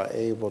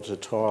able to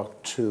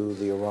talk to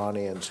the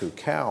Iranians who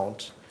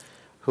count,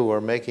 who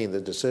are making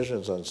the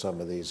decisions on some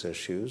of these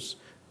issues,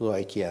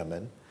 like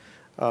Yemen,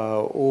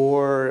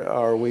 or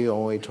are we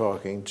only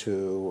talking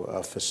to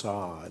a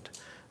facade,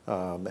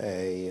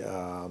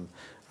 a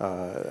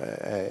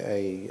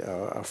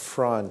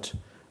front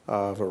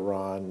of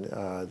Iran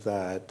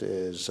that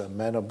is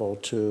amenable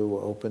to,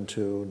 open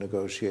to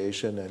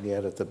negotiation, and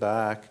yet at the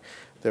back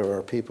there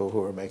are people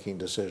who are making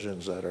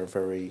decisions that are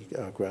very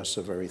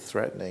aggressive, very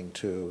threatening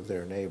to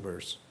their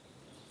neighbors?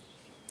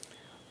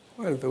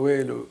 Well, the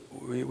way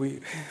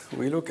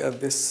we look at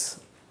this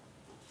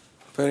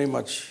very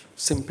much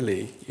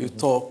simply, you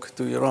talk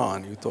to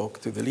Iran, you talk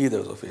to the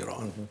leaders of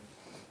Iran,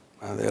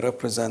 and they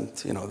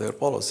represent, their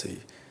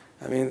policy.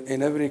 I mean,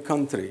 in every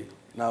country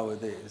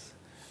nowadays,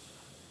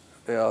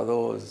 there are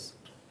those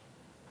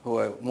who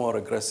are more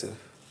aggressive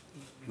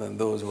than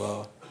those who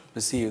are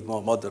perceived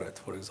more moderate,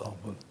 for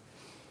example.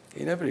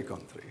 In every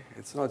country,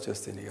 it's not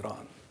just in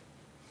Iran.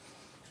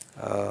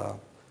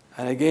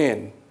 And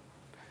again,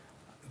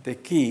 the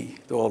key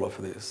to all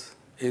of this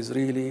is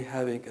really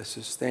having a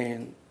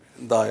sustained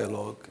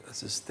dialogue, a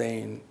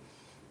sustained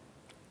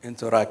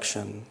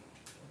interaction,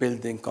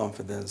 building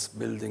confidence,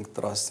 building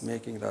trust,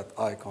 making that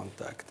eye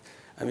contact.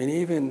 I mean,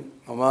 even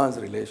Oman's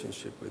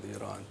relationship with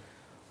Iran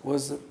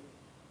was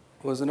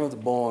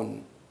not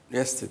born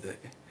yesterday.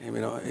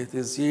 It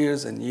is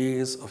years and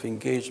years of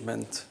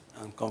engagement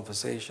and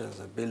conversations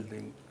and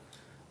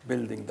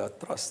building that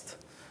trust.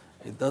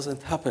 It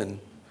doesn't happen,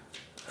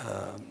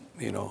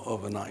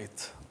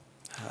 overnight.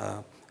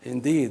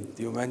 Indeed,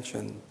 you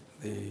mentioned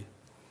the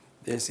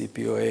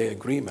JCPOA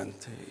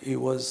agreement. It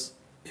was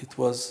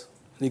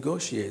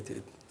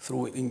negotiated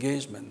through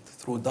engagement,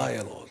 through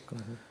dialogue,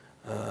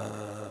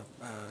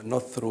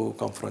 not through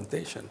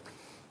confrontation.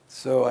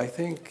 So I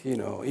think,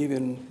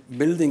 even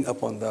building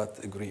upon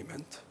that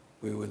agreement,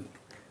 we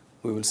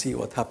will see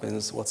what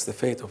happens, what's the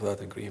fate of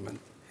that agreement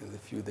in the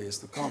few days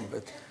to come.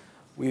 But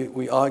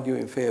we argue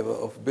in favor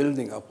of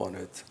building upon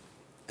it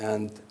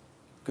and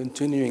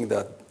continuing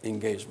that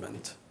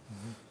engagement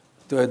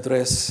to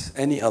address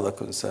any other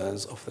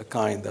concerns of the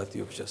kind that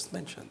you've just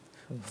mentioned,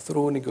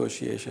 through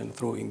negotiation,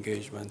 through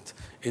engagement.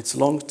 It's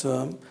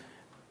long-term,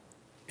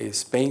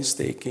 it's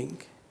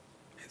painstaking,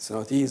 it's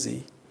not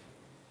easy,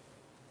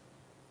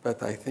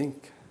 but I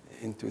think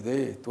in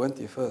today's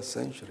 21st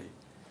century,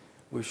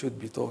 we should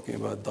be talking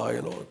about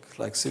dialogue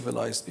like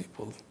civilized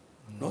people,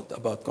 not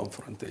about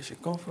confrontation.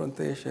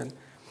 Confrontation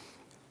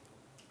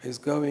is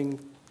going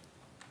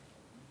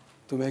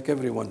to make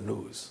everyone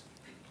lose.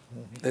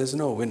 There's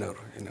no winner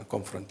in a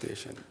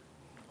confrontation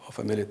of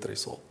a military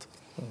assault.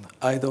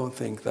 I don't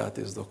think that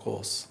is the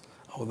course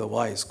or the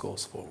wise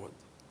course forward.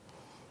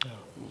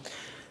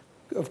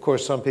 Of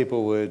course, some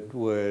people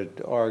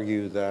would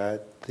argue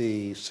that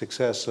the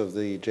success of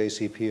the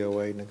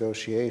JCPOA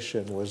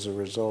negotiation was a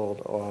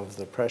result of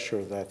the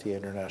pressure that the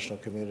international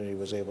community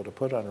was able to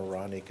put on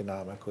Iran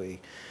economically,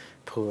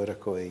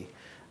 politically,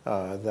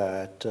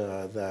 that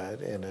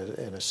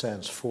in a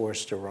sense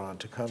forced Iran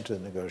to come to the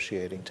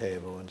negotiating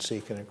table and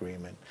seek an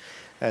agreement,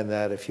 and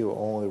that if you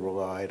only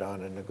relied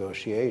on a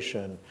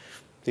negotiation,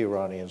 the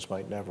Iranians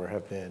might never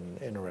have been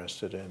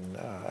interested in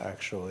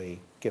actually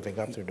giving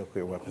up their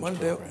nuclear weapons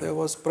program. Well, there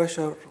was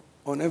pressure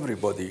on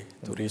everybody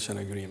to reach an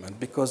agreement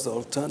because the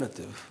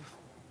alternative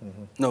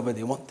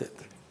nobody wanted.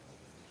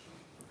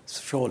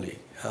 Surely.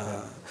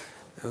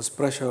 There was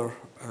pressure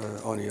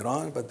on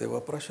Iran, but there were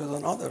pressures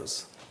on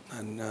others.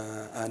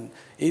 And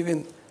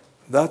even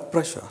that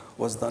pressure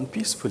was done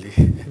peacefully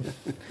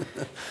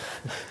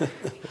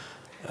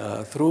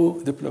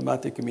through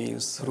diplomatic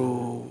means,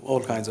 through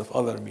all kinds of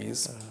other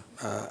means,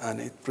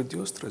 and it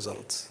produced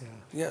results.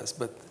 Yeah. Yes,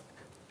 but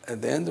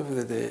at the end of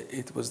the day,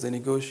 it was the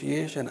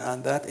negotiation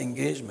and that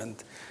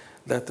engagement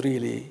that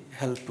really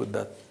helped put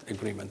that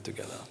agreement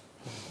together.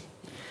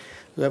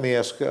 Let me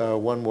ask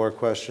one more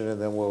question,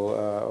 and then we'll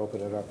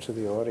open it up to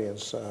the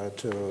audience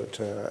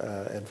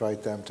to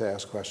invite them to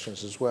ask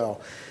questions as well.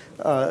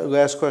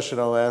 Last question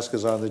I'll ask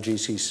is on the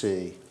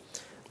GCC.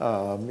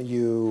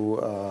 You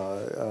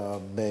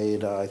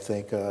made, I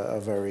think, a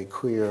very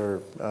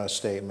clear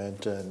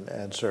statement,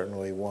 and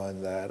certainly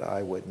one that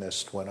I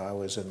witnessed when I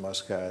was in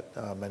Muscat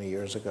many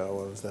years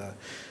ago,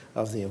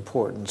 of the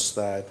importance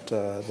that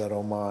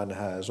Oman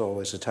has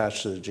always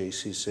attached to the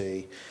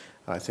GCC.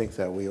 I think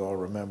that we all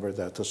remember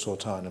that the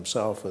Sultan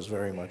himself was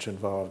very much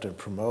involved in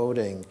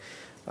promoting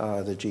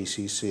the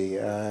GCC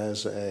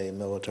as a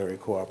military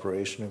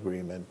cooperation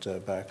agreement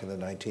back in the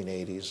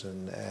 1980s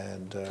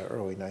and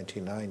early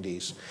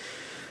 1990s.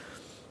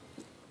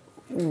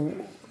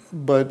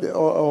 But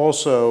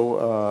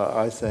also,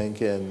 I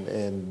think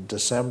in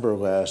December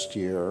last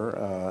year,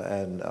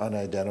 an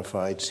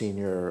unidentified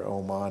senior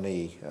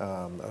Omani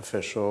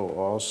official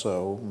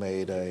also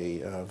made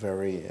a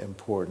very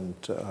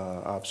important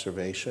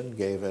observation,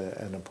 gave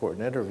an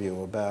important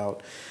interview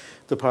about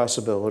the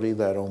possibility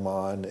that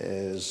Oman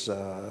is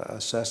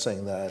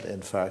assessing that,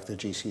 in fact, the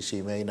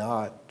GCC may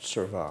not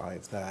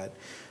survive, that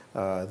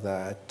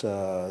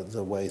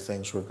the way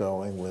things were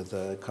going with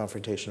the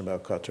confrontation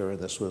about Qatar, and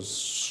this was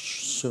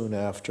soon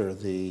after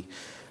the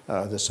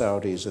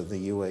Saudis and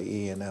the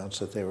UAE announced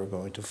that they were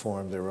going to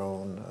form their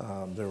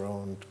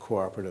own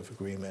cooperative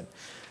agreement,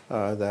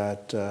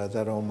 that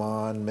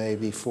Oman may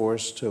be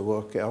forced to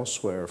look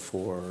elsewhere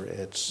for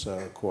its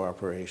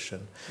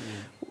cooperation.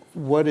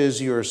 What is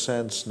your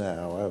sense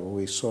now?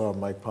 We saw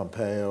Mike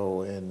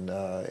Pompeo in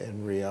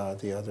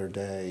Riyadh the other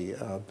day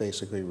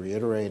basically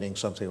reiterating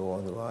something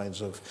along the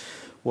lines of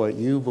what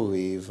you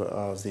believe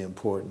of the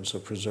importance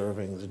of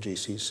preserving the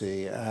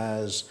GCC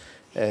as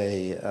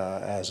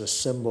a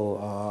symbol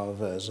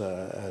of,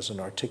 as an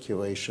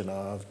articulation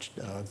of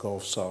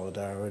Gulf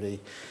solidarity.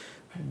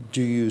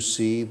 Do you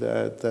see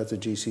that the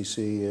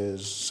GCC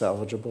is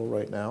salvageable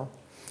right now?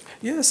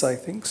 Yes, I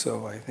think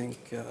so. I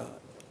think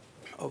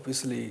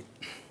obviously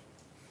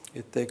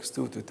it takes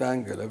two to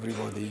tangle.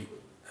 Everybody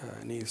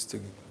needs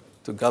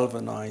to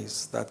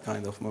galvanize that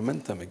kind of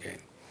momentum again.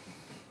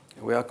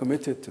 We are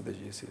committed to the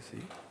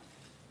GCC.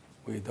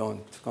 We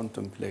don't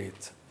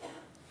contemplate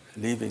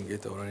leaving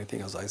it or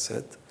anything, as I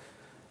said.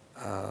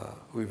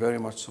 We're very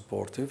much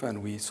supportive,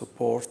 and we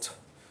support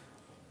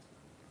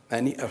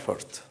any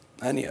effort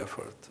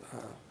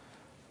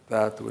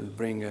that will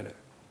bring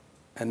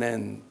an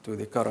end to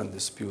the current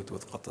dispute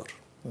with Qatar.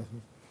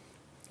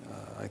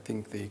 I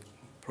think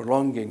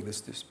prolonging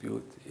this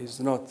dispute is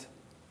not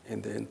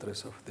in the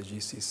interest of the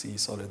GCC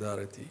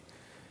solidarity.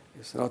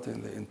 It's not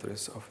in the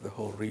interest of the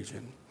whole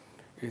region.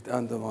 It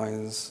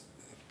undermines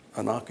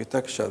an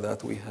architecture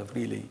that we have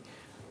really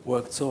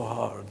worked so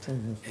hard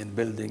in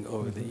building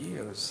over the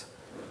years.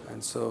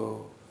 And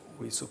so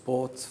we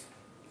support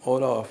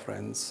all our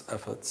friends'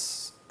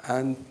 efforts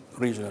and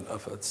regional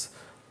efforts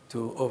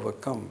to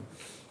overcome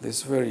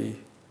this very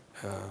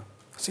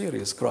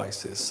serious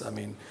crisis. I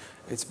mean,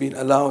 it's been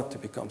allowed to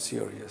become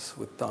serious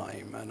with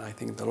time, and I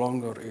think the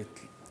longer it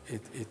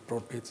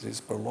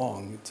is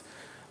prolonged,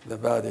 the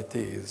bad it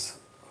is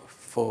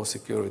for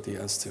security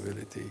and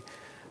stability.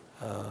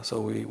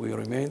 So we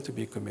remain to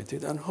be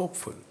committed and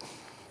hopeful.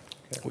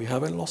 Okay. We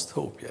haven't lost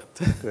hope yet.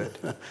 Good.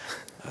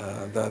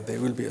 That there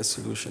will be a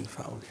solution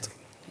found.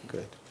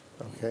 Good.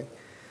 Okay.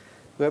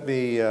 Let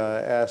me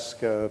ask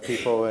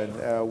people,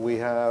 and we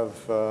have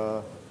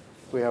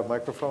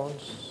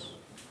microphones.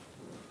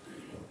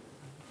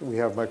 We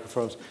have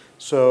microphones.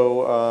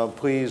 So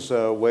please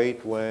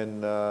wait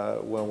when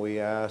we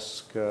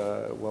ask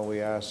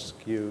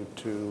you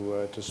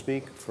to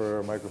speak for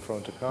a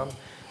microphone to come.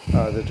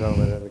 The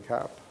gentleman in the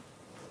cap.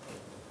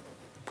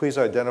 Please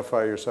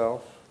identify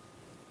yourself.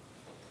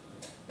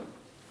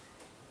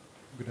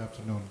 Good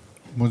afternoon.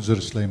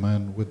 Munzir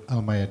Sulaiman with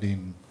Al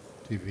Mayadeen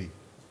TV.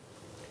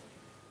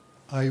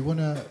 I want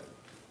to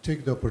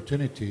take the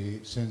opportunity,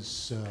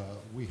 since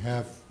we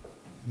have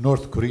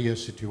North Korea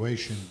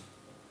situation,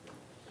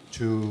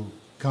 to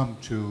come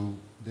to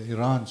the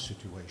Iran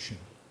situation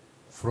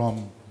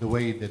from the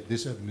way that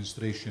this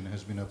administration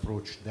has been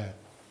approached that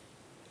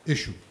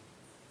issue.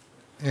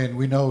 And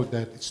we know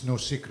that it's no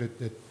secret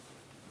that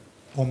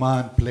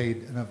Oman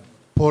played an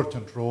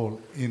important role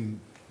in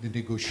the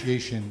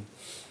negotiation,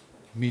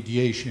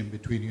 mediation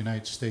between the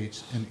United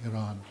States and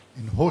Iran,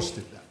 and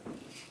hosted that.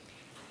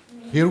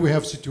 Here we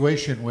have a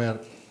situation where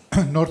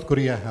North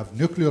Korea have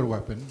nuclear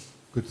weapon,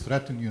 could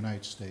threaten the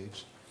United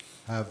States,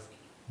 have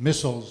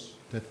missiles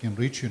that can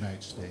reach the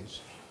United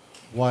States,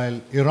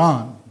 while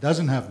Iran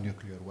doesn't have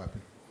nuclear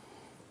weapon.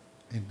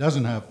 It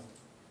doesn't have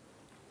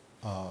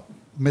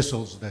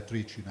missiles that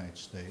reach the United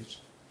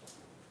States.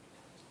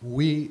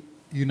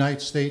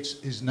 United States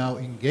is now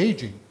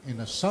engaging in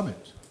a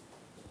summit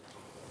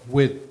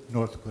with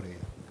North Korea.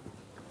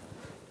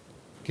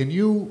 Can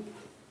you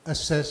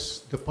assess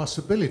the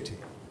possibility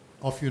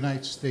of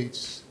United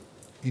States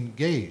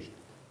engaged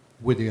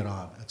with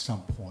Iran at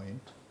some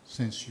point,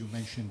 since you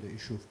mentioned the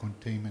issue of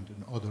containment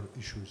and other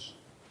issues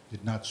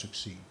did not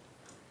succeed,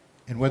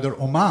 and whether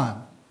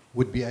Oman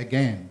would be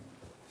again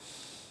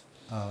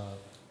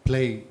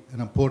play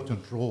an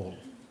important role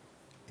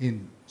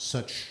in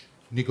such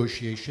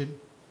negotiation,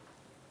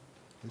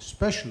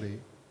 especially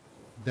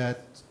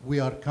that we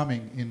are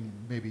coming in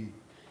maybe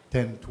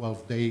 10,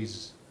 12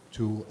 days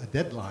to a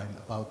deadline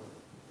about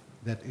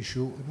that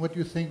issue, and what do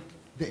you think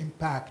the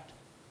impact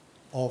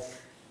of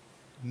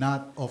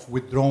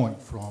withdrawing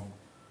from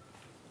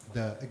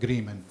the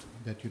agreement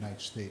that United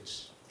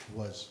States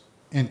was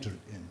entered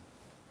in?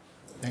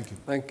 Thank you.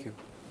 Thank you.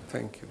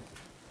 Thank you.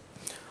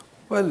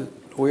 Well,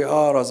 we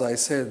are, as I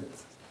said,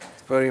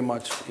 very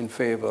much in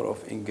favor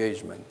of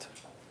engagement.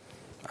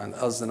 And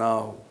as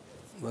now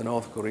the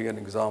North Korean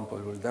example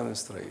will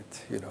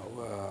demonstrate,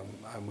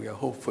 and we are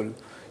hopeful,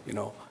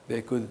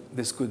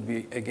 this could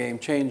be a game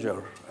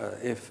changer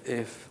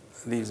if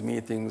these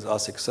meetings are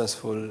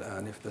successful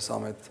and if the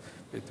summit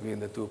between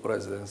the two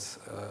presidents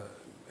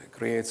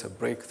creates a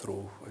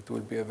breakthrough. It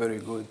will be a very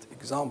good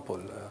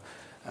example.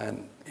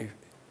 And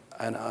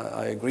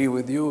I agree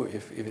with you,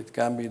 if it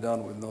can be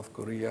done with North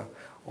Korea,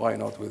 why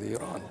not with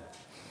Iran?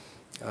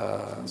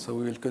 So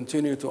we will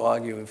continue to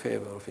argue in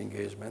favor of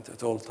engagement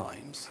at all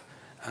times.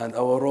 And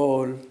our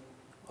role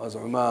as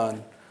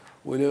Oman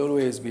will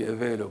always be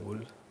available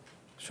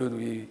should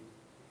we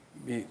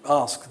be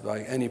asked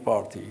by any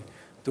party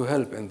to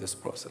help in this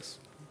process.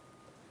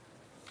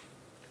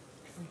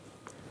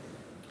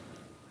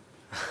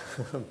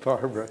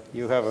 Barbara,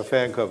 you have a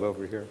fan club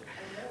over here.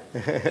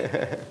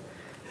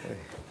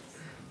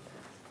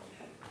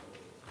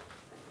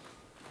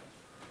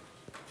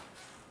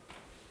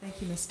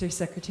 Thank you, Mr.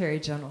 Secretary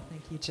General.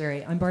 Thank you,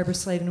 Jerry. I'm Barbara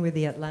Slavin with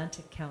the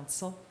Atlantic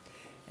Council,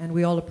 and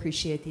we all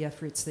appreciate the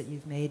efforts that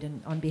you've made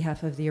on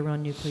behalf of the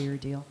Iran nuclear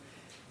deal.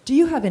 Do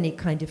you have any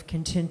kind of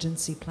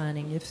contingency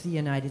planning if the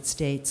United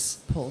States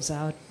pulls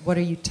out? What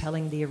are you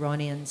telling the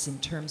Iranians in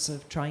terms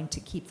of trying to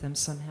keep them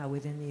somehow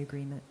within the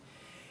agreement?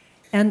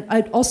 And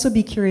I'd also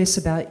be curious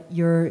about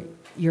your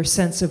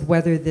sense of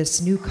whether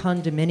this new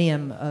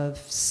condominium of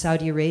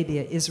Saudi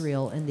Arabia,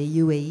 Israel, and the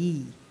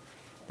UAE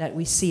that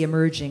we see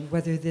emerging,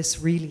 whether this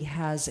really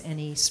has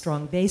any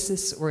strong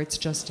basis or it's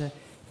just a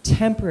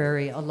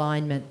temporary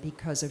alignment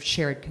because of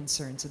shared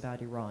concerns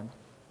about Iran.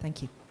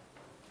 Thank you.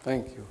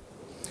 Thank you.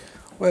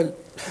 Well,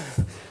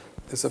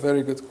 it's a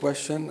very good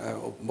question.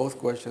 Both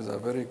questions are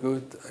very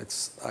good.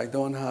 I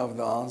don't have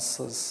the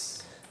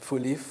answers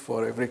fully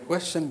for every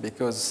question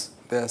because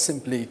there are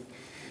simply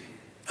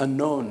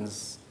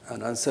unknowns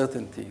and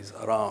uncertainties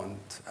around.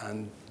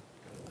 And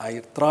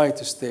I try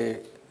to stay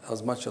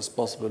as much as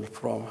possible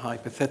from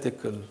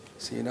hypothetical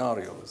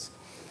scenarios.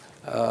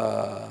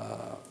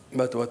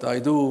 But what I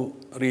do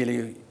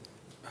really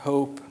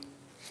hope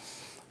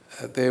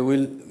they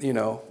will,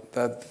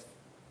 that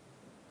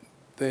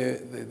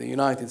the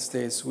United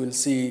States will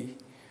see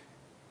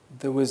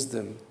the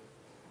wisdom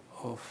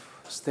of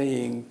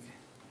staying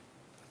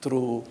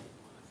true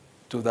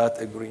to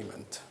that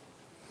agreement.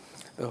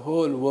 The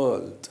whole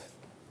world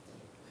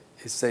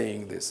is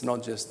saying this,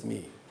 not just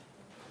me.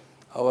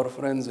 Our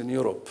friends in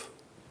Europe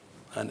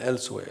and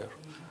elsewhere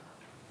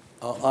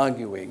are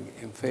arguing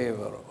in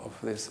favor of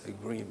this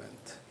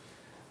agreement.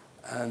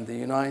 And the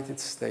United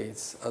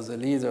States, as a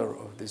leader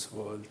of this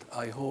world,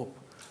 I hope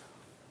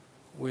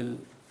will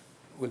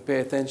pay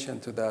attention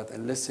to that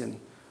and listen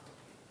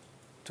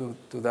to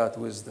that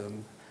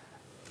wisdom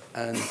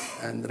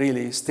and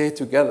really stay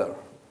together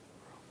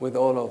with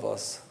all of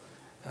us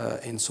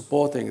in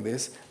supporting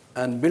this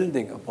and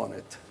building upon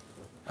it.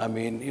 I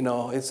mean,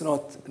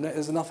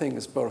 nothing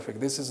is perfect.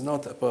 This is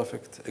not a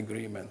perfect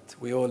agreement.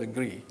 We all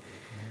agree.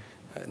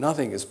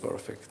 Nothing is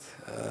perfect.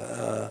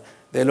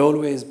 There'll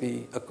always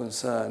be a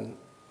concern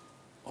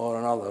or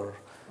another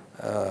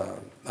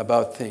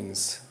about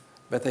things.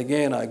 But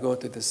again, I go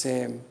to the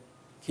same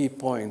key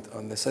point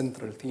on the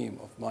central theme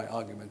of my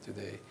argument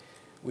today.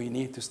 We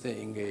need to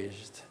stay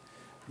engaged.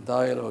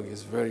 Dialogue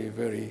is very,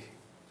 very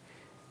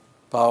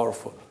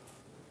powerful.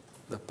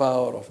 The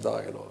power of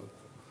dialogue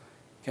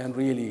can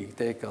really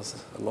take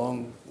us a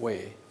long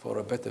way for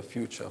a better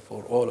future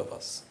for all of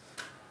us.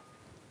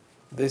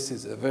 This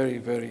is a very,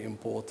 very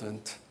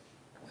important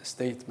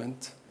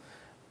statement,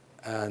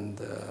 and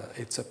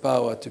it's a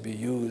power to be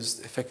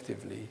used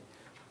effectively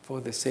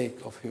for the sake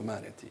of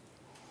humanity,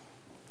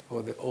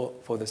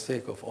 for the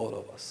sake of all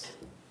of us.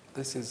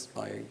 This is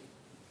my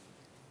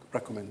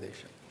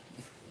recommendation.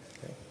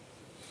 Okay.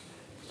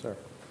 Sir.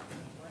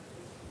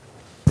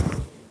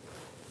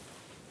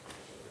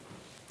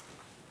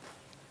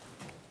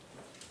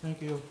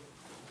 Thank you.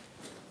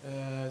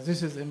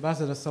 This is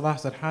Ambassador Salah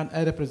Sarhan.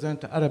 I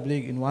represent the Arab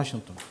League in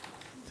Washington.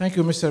 Thank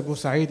you, Mr.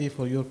 Bousaidi,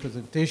 for your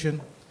presentation.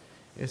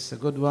 It's a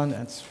good one,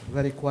 and it's a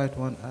very quiet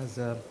one. As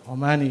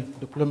Omani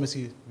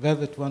diplomacy,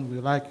 velvet one, we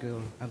like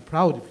your, and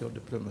proud of your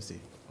diplomacy,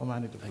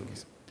 Omani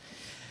diplomacy.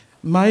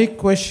 My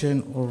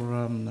question, or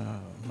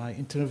my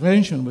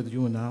intervention with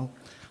you now,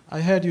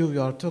 I heard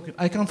you are talking,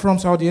 I come from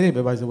Saudi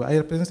Arabia, by the way. I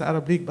represent the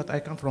Arab League, but I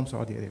come from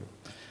Saudi Arabia.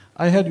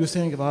 I heard you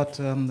saying about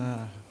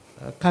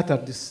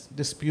Qatar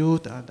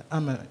dispute and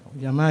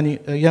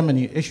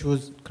Yemeni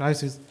issues,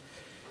 crisis.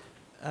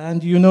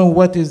 And you know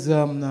what is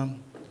the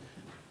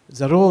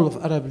role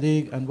of Arab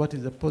League and what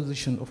is the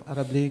position of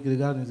Arab League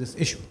regarding this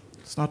issue.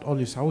 It's not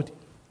only Saudi.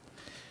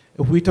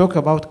 If we talk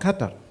about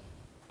Qatar,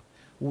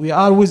 we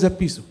are with the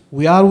peace,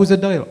 we are with the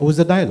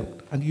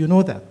dialogue, and you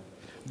know that.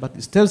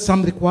 But still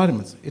some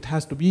requirements. It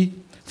has to be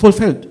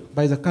fulfilled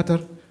by the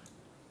Qatar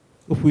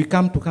if we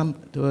come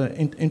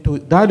into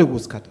dialogue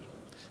with Qatar.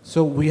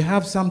 So we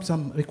have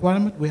some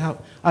requirement.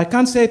 I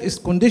can't say it is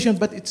condition,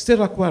 but it's still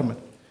a requirement.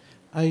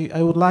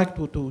 I would like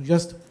to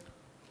just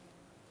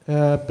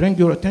bring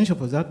your attention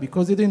for that,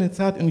 because it didn't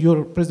start in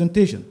your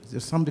presentation.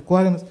 There's some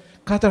requirements.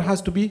 Qatar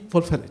has to be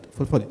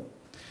fulfilled.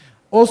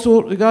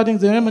 Also, regarding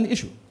the Yemen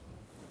issue,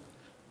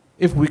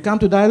 if we come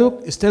to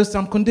dialogue, still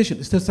some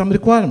conditions, still some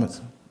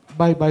requirements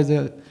by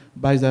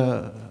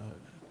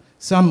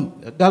some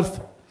Gulf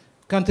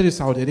countries,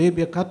 Saudi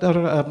Arabia,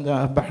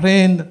 Qatar,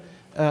 Bahrain,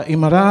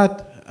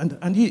 Emirat,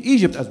 and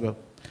Egypt as well.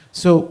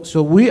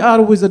 So we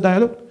are with the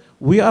dialogue,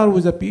 we are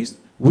with the peace,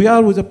 we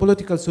are with a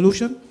political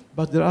solution,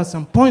 but there are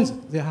some points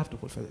they have to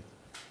fulfill it.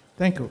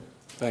 Thank you.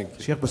 Thank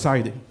you. Sheikh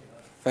Boussaidi.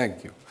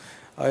 Thank you.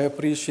 I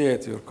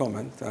appreciate your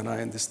comment, and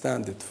I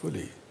understand it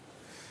fully.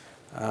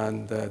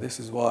 And this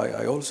is why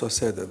I also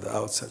said at the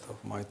outset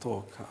of my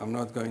talk, I'm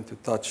not going to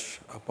touch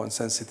upon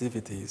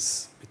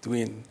sensitivities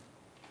between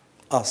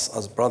us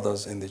as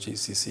brothers in the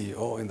GCC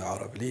or in the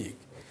Arab League.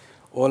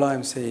 All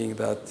I'm saying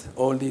that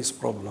all these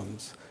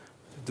problems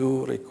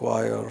do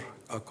require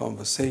a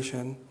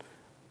conversation,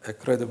 a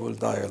credible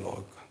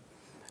dialogue.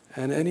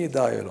 And any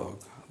dialogue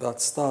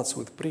that starts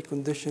with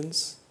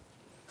preconditions,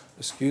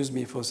 excuse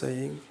me for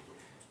saying,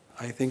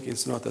 I think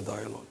it's not a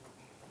dialogue.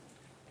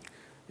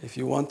 If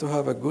you want to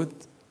have a good,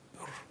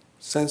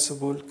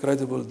 sensible,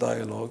 credible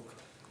dialogue,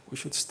 we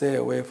should stay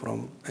away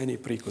from any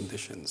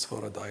preconditions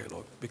for a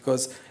dialogue,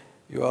 because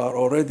you are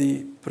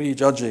already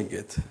prejudging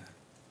it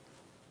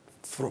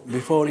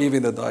before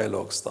even the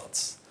dialogue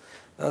starts.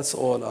 That's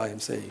all I am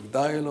saying.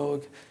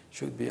 Dialogue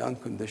should be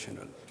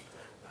unconditional,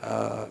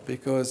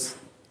 because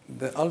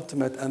the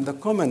ultimate and the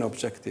common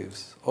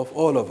objectives of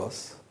all of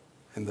us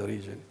in the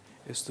region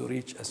is to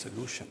reach a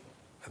solution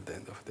at the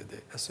end of the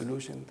day, a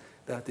solution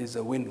that is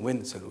a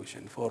win-win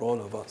solution for all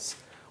of us.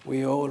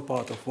 We are all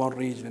part of one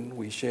region.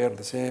 We share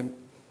the same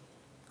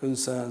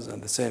concerns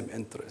and the same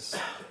interests.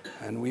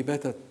 And we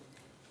better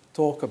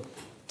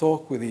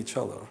talk with each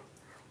other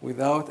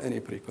without any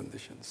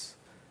preconditions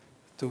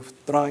to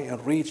try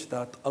and reach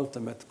that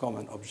ultimate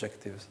common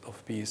objectives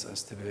of peace and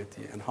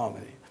stability and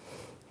harmony.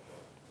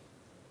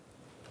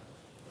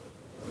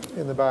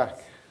 In the back.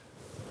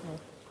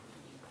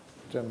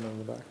 Gentleman in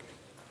the back.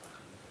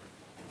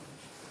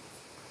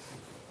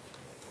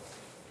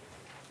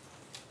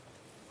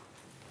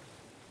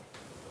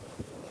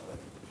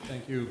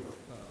 Thank you.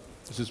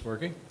 Is this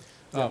working?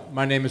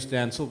 My name is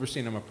Dan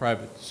Silverstein. I'm a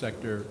private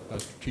sector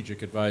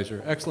strategic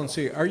advisor.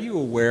 Excellency, are you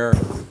aware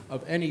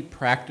of any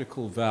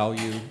practical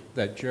value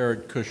that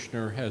Jared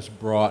Kushner has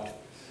brought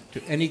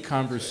to any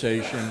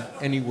conversation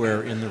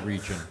anywhere in the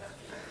region?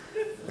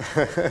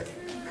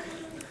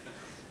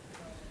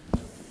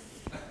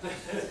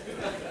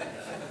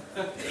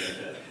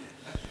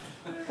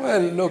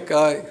 Well, look,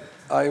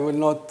 I will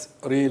not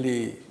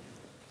really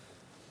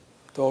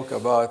talk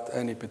about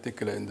any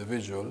particular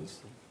individuals.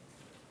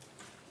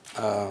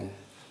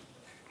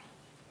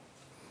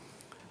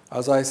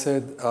 As I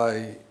said,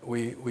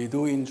 we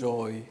do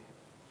enjoy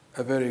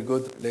a very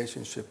good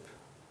relationship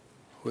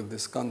with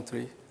this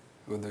country,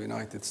 with the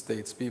United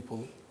States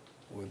people,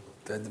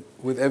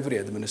 with every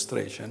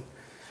administration.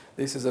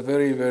 This is a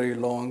very, very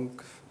long,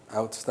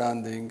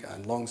 outstanding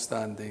and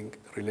long-standing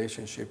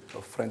relationship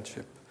of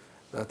friendship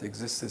that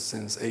existed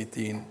since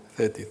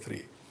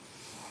 1833.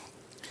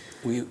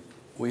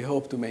 We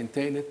hope to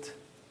maintain it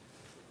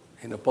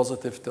in a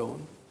positive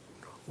tone.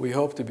 We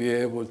hope to be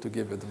able to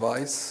give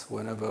advice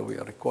whenever we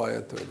are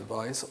required to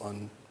advise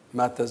on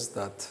matters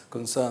that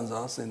concerns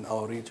us in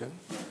our region.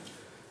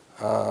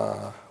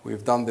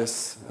 We've done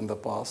this in the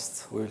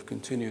past. We will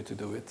continue to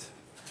do it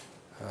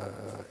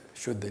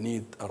should the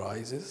need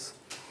arises.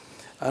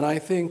 And I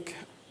think,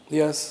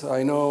 yes,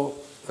 I know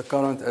the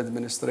current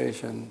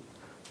administration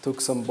took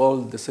some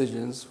bold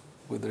decisions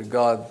with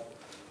regard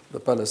to the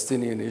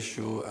Palestinian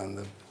issue and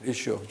the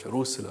issue of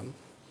Jerusalem.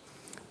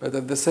 But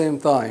at the same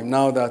time,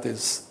 now that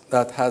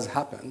has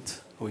happened,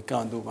 we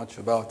can't do much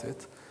about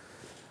it,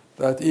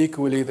 that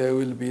equally there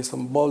will be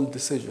some bold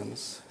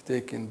decisions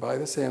taken by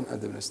the same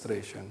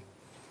administration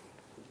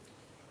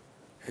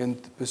in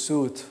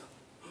pursuit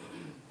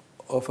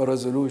of a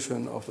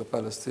resolution of the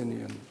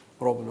Palestinian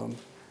problem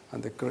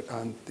and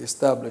the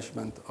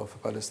establishment of a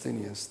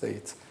Palestinian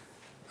state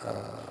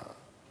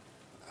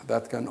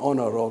that can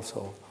honor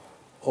also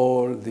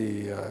all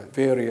the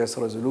various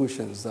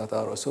resolutions that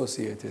are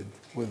associated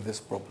with this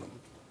problem.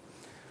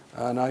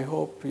 And I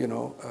hope,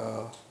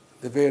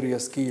 the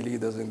various key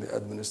leaders in the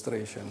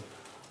administration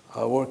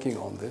are working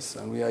on this,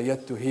 and we are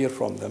yet to hear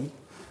from them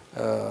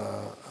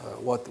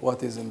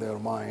what is in their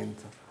mind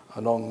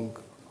along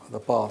the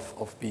path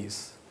of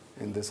peace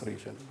in this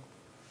region.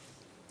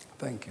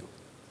 Thank you.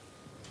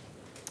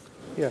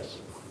 Yes.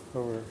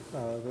 over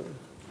the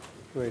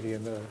lady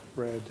in the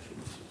red.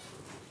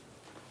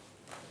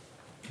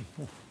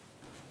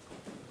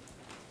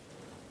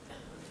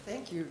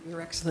 Thank you,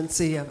 Your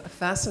Excellency. A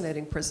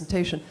fascinating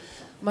presentation.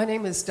 My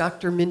name is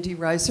Dr. Mindy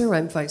Reiser.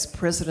 I'm vice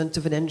president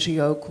of an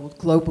NGO called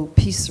Global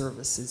Peace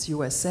Services,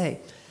 USA.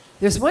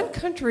 There's one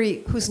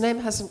country whose name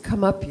hasn't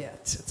come up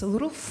yet. It's a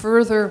little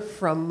further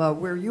from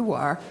where you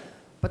are,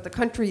 but the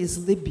country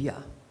is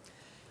Libya.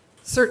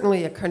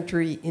 Certainly a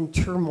country in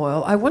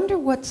turmoil. I wonder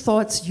what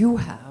thoughts you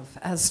have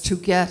as to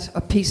get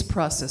a peace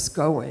process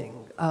going.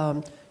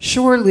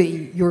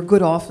 Surely your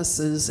good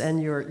offices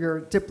and your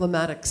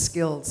diplomatic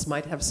skills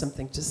might have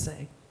something to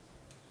say.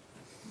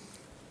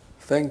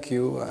 Thank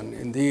you, and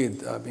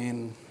indeed, I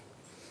mean,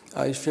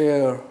 I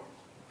share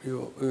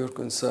your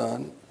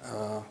concern.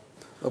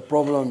 The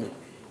problem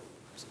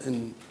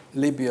in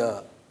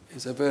Libya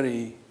is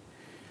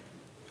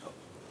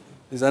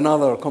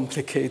another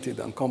complicated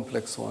and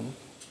complex one.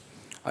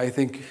 I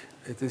think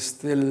it is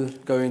still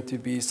going to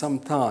be some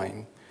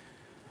time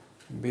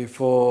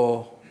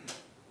before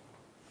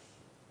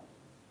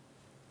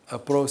a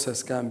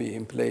process can be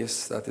in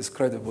place that is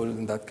credible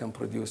and that can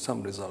produce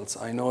some results.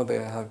 I know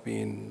there have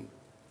been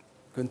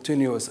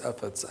continuous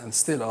efforts, and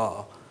still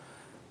are,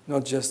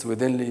 not just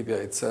within Libya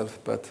itself,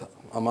 but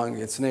among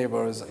its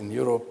neighbors in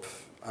Europe,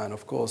 and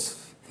of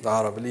course the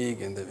Arab League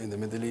in the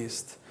Middle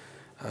East.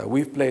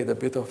 We've played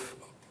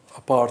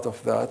a part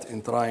of that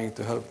in trying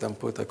to help them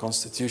put a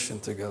constitution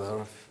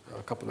together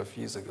a couple of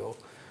years ago.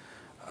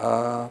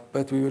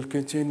 But we will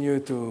continue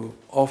to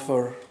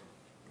offer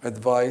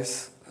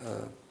advice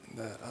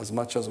as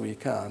much as we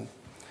can.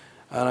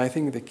 And I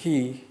think the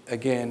key,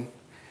 again,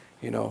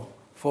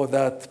 for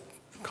that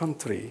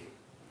country,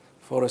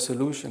 for a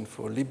solution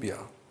for Libya,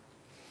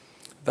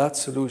 that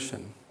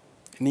solution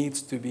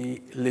needs to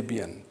be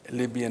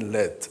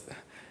Libyan-led.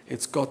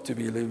 It's got to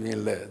be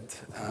Libyan-led,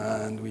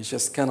 and we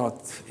just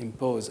cannot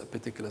impose a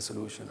particular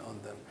solution on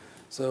them.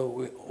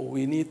 So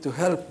we need to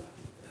help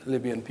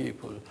Libyan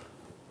people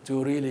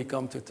to really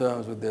come to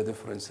terms with their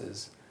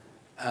differences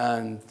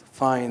and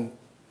find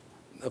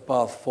a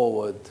path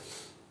forward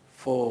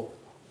for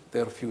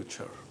their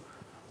future.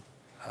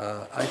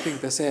 I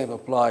think the same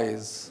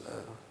applies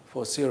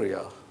for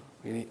Syria.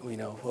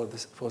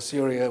 For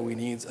Syria, we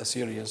need a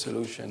Syrian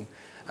solution,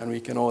 and we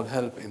can all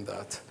help in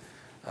that.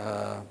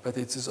 But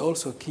it is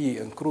also key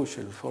and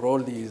crucial for all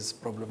these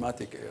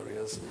problematic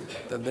areas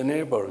that the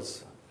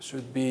neighbors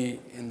should be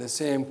in the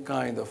same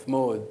kind of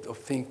mode of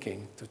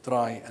thinking to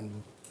try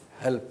and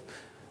help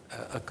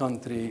a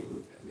country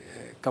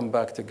come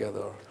back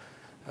together.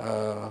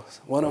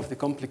 One of the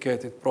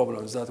complicated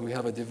problems that we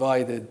have a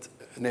divided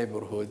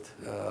neighborhood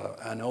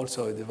and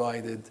also a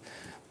divided,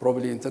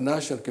 probably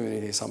international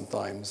community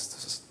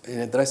sometimes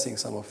in addressing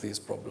some of these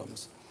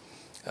problems.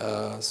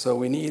 So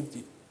we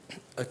need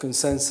a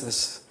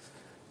consensus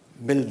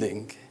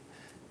building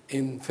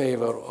in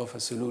favor of a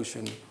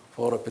solution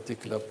for a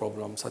particular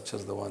problem such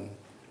as the one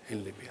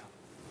in Libya.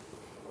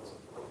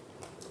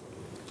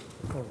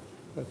 Oh,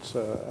 let's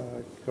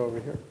go over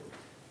here.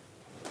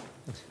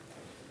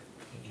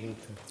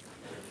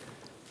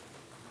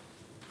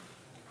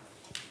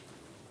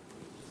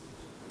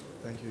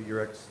 Thank you, Your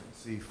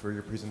Excellency, for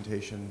your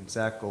presentation.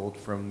 Zach Gold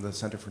from the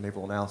Center for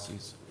Naval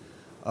Analyses.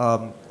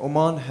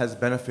 Oman has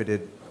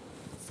benefited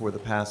for the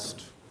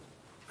past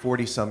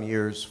 40-some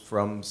years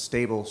from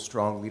stable,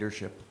 strong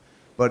leadership,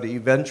 but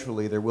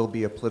eventually there will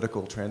be a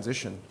political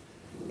transition.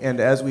 And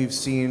as we've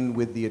seen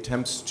with the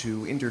attempts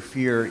to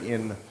interfere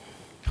in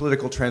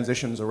political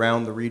transitions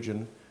around the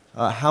region,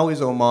 how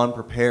is Oman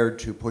prepared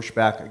to push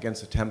back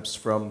against attempts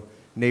from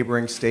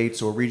neighboring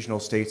states or regional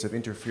states of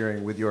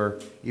interfering with your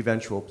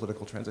eventual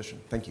political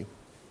transition? Thank you.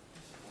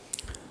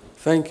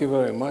 Thank you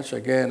very much.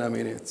 Again, I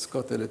mean, it's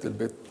got a little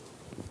bit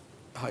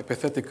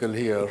hypothetical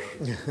here,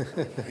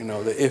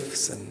 the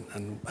ifs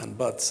and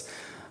buts.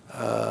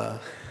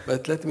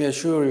 But let me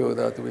assure you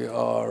that we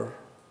are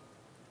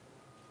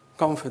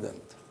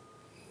confident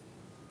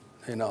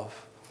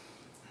enough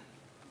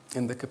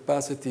in the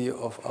capacity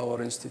of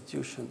our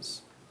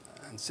institutions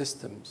and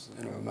systems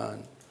in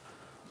Oman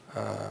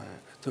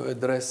to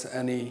address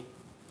any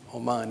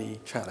Omani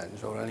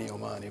challenge or any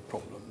Omani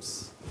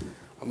problems.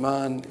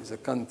 Oman is a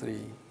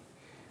country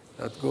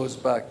that goes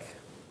back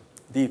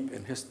deep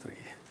in history.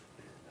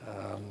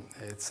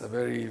 It's a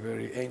very,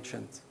 very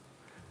ancient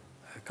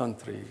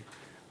country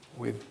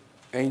with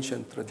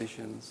ancient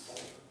traditions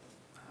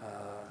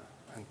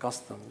and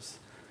customs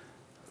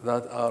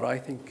that are, I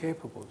think,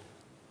 capable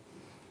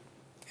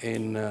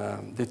in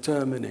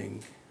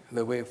determining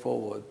the way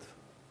forward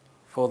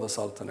for the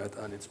Sultanate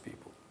and its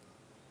people.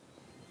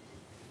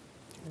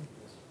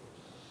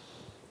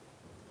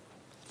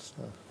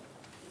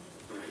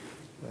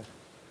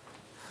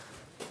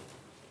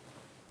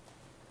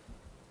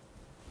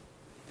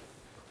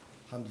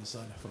 Hamdi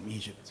Saleh from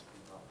Egypt.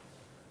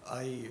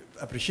 I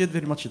appreciate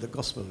very much the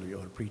gospel you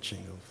are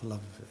preaching of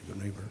love your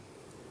neighbor.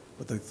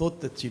 But I thought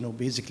that,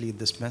 basically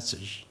this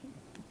message,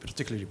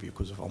 particularly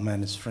because of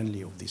Oman is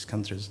friendly of these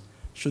countries,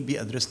 should be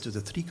addressed to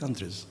the three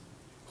countries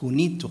who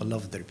need to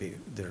love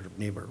their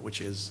neighbor, which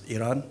is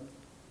Iran,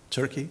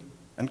 Turkey,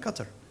 and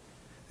Qatar.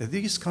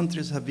 These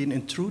countries have been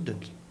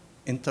intruded,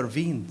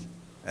 intervened,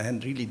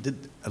 and really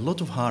did a lot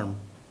of harm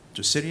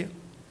to Syria,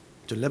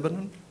 to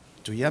Lebanon,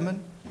 to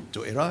Yemen,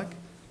 to Iraq,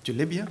 to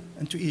Libya,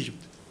 and to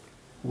Egypt.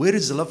 Where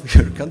is the love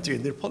for your country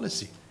and their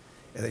policy?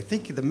 And I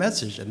think the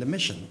message and the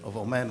mission of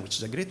Oman, which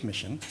is a great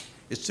mission,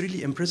 is to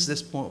really impress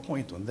this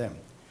point on them.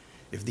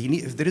 If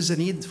there is a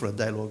need for a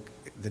dialogue,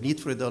 the need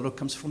for a dialogue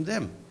comes from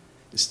them.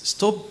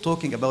 Stop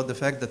talking about the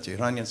fact that the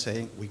Iranians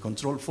saying we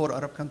control 4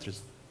 Arab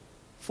countries,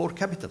 4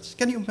 capitals.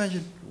 Can you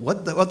imagine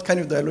what kind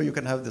of dialogue you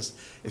can have this?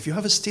 If you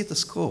have a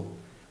status quo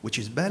which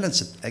is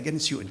balanced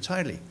against you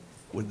entirely,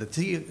 where the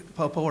 3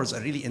 powers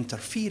are really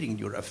interfering in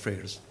your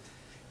affairs,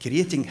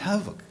 creating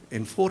havoc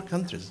in 4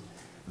 countries,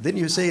 then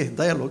you say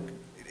dialogue,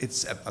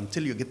 it's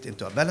until you get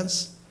into a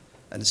balance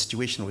and a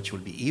situation which will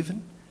be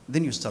even,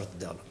 then you start the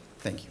dialogue.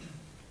 Thank you.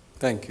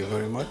 Thank you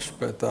very much,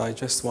 but I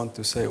just want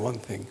to say one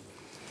thing.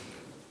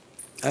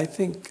 I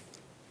think,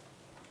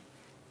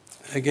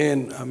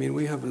 again, I mean,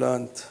 we have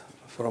learned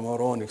from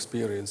our own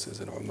experiences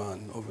in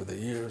Oman over the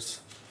years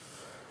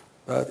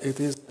that it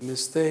is a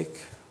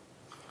mistake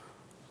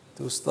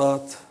to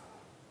start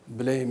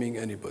blaming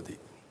anybody.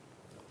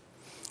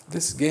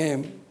 This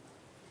game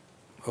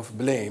of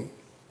blame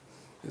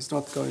is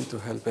not going to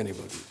help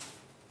anybody.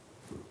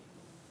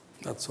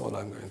 That's all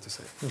I'm going to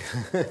say.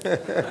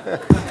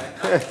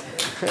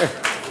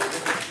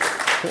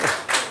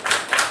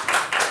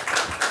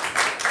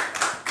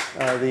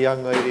 The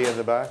young lady in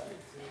the back.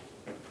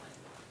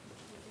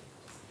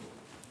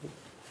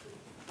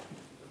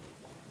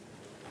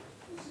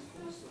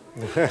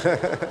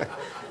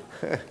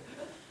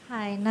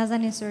 Hi,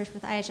 Nazani Suresh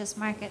with IHS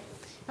Market.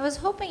 I was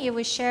hoping you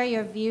would share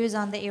your views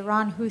on the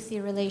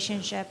Iran-Houthi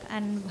relationship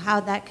and how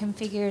that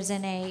configures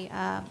in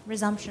a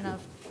resumption of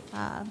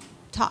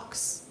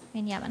talks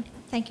in Yemen.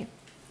 Thank you.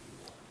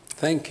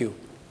 Thank you.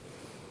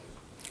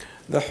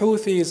 The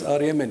Houthis are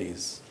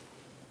Yemenis,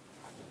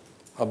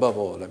 above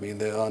all. I mean,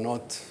 they are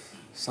not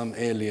some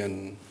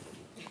alien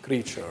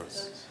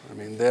creatures. I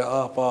mean, they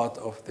are part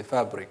of the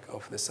fabric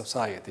of the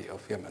society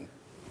of Yemen.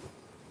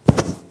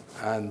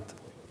 And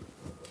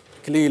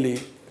clearly,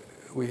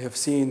 we have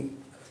seen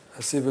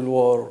a civil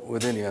war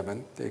within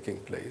Yemen taking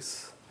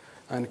place.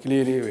 And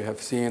clearly, we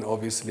have seen,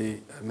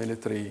 obviously, a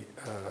military,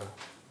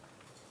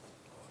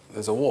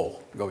 there's a war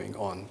going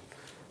on,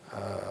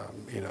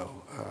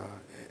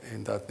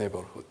 in that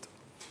neighborhood.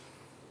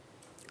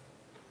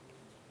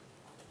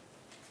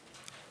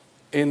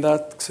 In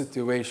that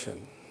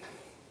situation,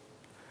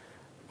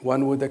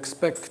 one would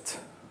expect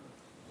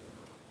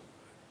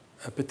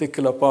a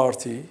particular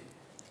party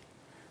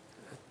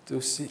to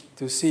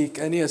seek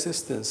any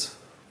assistance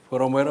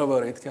from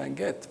wherever it can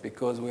get,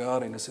 because we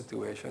are in a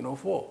situation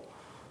of war,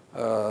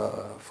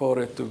 for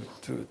it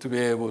to be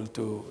able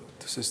to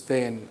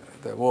sustain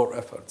the war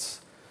efforts.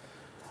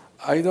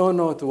 I don't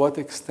know to what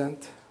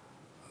extent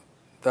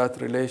that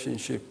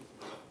relationship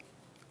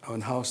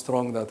and how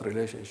strong that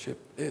relationship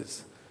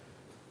is.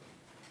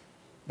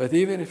 But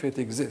even if it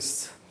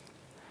exists,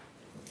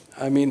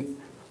 I mean,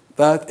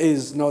 that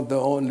is not the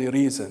only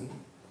reason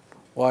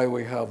why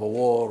we have a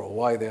war or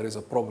why there is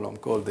a problem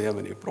called the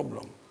Yemeni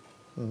problem.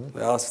 Mm-hmm.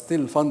 There are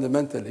still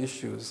fundamental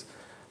issues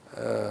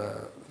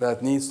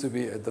that needs to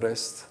be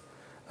addressed.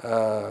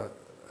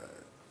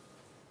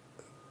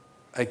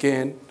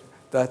 Again,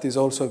 that is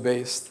also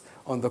based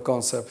on the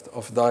concept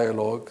of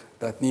dialogue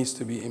that needs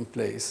to be in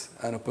place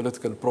and a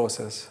political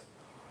process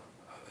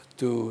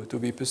to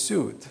be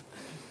pursued.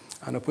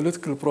 And a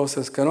political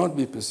process cannot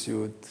be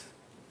pursued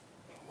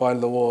while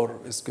the war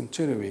is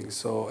continuing.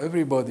 So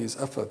everybody's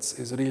efforts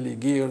is really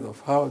geared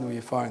of how do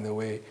we find a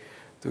way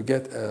to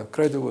get a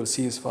credible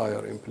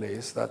ceasefire in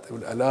place that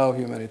will allow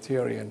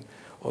humanitarian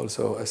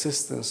also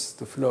assistance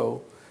to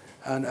flow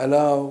and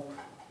allow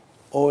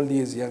all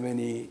these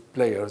Yemeni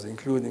players,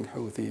 including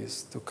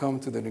Houthis, to come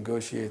to the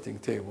negotiating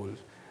table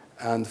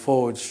and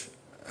forge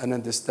an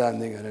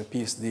understanding and a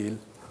peace deal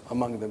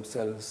among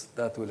themselves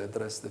that will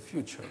address the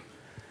future.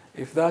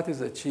 If that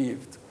is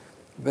achieved,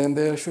 then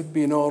there should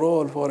be no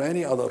role for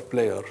any other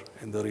player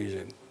in the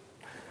region.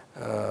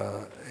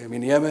 I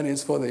mean, Yemen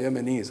is for the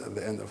Yemenis at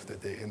the end of the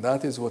day, and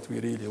that is what we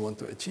really want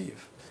to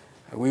achieve.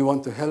 We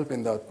want to help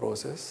in that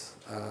process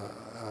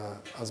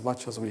as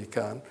much as we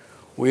can.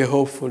 We are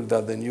hopeful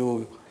that the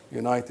new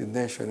United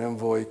Nations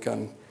envoy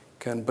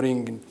can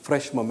bring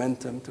fresh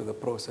momentum to the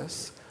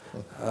process.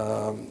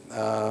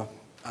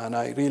 And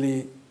I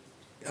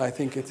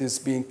think it is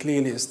being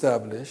clearly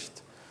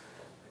established.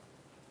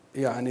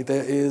 And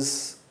there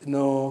is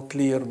no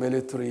clear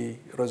military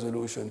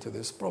resolution to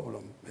this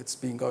problem. It's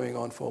been going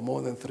on for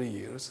more than 3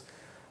 years.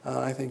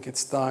 I think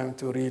it's time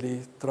to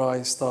really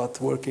start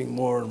working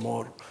more and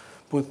more,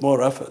 put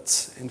more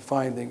efforts in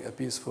finding a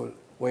peaceful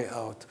way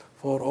out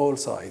for all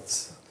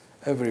sides,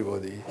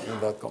 everybody in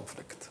that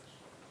conflict.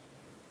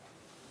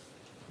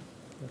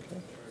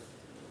 Okay.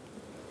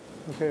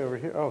 Okay, over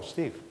here. Oh,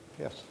 Steve.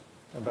 Yes.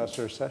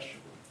 Ambassador Sesh.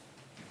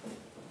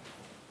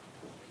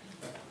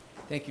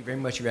 Thank you very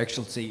much, Your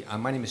Excellency.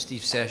 My name is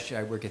Steve Sesh.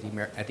 I work at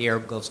the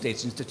Arab Gulf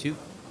States Institute.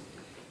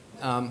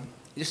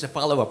 Just a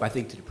follow-up, I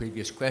think, to the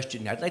previous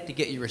question. I'd like to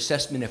get your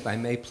assessment, if I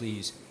may,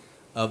 please,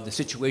 of the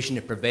situation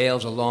that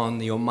prevails along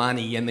the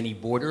Omani-Yemeni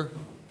border,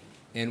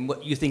 and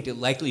what you think the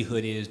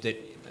likelihood is that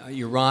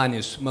Iran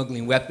is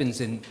smuggling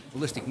weapons and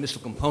ballistic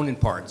missile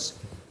component parts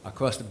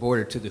across the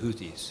border to the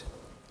Houthis.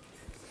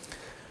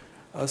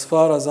 As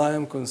far as I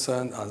am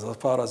concerned, as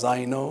far as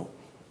I know,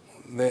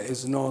 there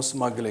is no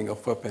smuggling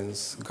of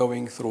weapons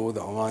going through the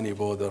Omani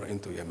border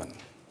into Yemen.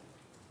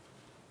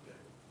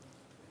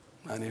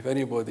 And if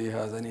anybody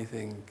has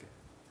anything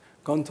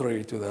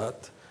contrary to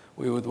that,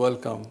 we would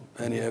welcome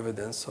any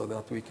evidence so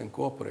that we can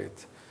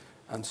cooperate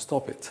and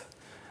stop it.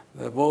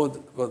 The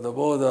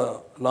border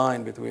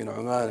line between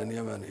Oman and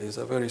Yemen is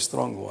a very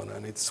strong one,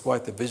 and it's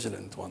quite a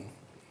vigilant one.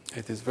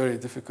 It is very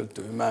difficult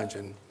to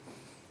imagine,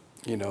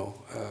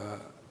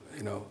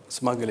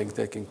 smuggling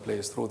taking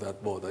place through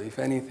that border. If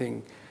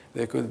anything,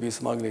 there could be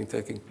smuggling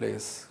taking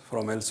place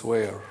from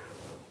elsewhere.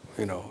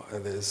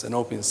 There's an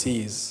open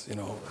seas,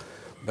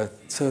 but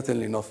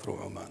certainly not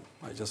through Oman.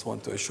 I just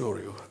want to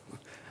assure you.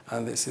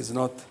 And this is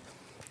not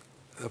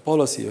the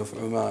policy of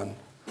Oman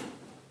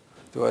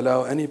to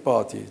allow any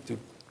party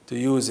to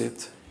use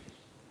it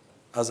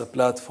as a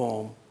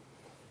platform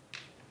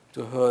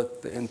to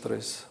hurt the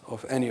interests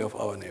of any of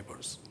our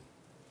neighbors.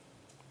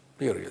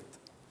 Period.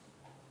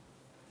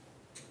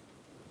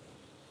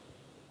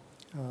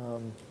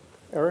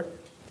 Eric?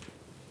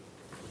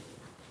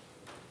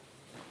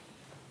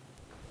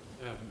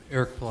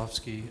 Eric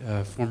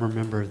Polofsky, former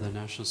member of the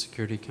National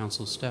Security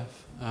Council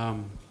staff.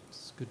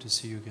 It's good to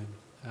see you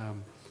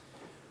again.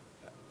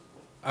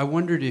 I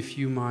wondered if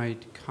you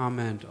might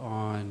comment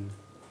on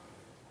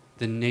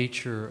the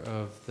nature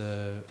of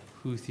the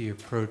Houthi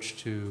approach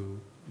to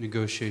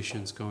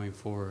negotiations going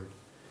forward,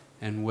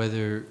 and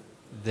whether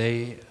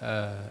they,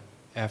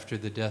 after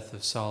the death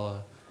of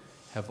Saleh,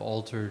 have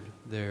altered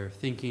their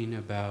thinking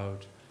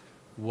about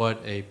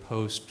what a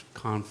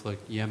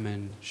post-conflict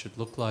Yemen should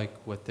look like,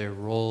 what their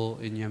role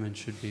in Yemen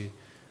should be.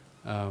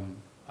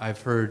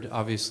 I've heard,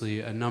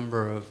 obviously, a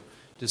number of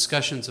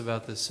discussions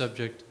about this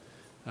subject.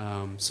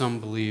 Some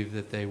believe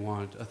that they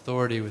want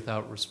authority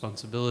without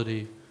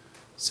responsibility.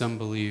 Some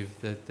believe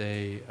that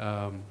they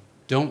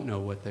don't know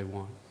what they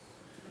want.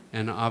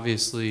 And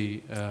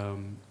obviously,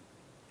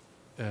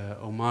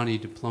 Omani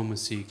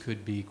diplomacy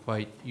could be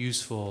quite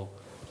useful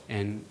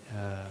and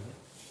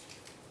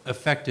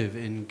effective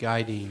in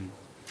guiding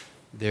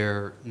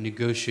their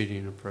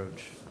negotiating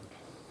approach.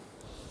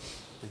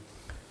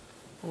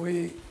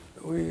 We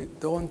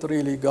don't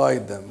really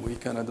guide them. We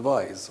can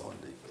advise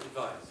only.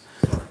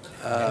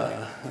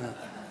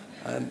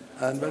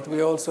 But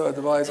we also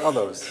advise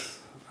others,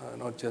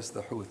 not just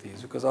the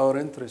Houthis, because our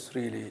interest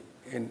really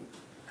in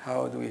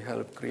how do we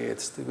help create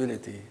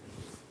stability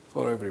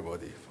for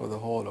everybody, for the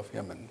whole of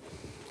Yemen,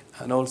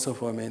 and also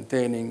for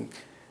maintaining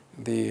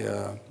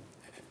the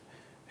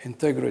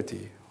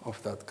integrity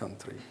of that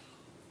country.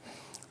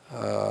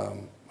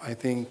 I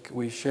think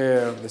we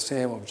share the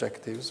same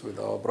objectives with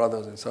our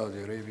brothers in Saudi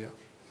Arabia,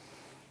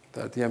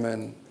 that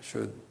Yemen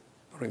should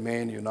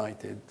remain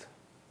united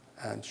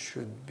and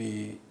should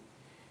be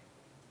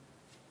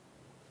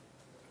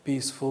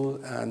peaceful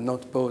and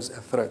not pose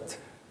a threat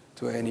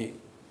to any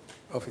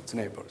of its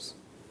neighbors.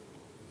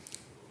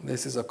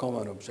 This is a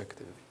common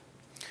objective.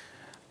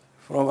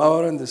 From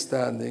our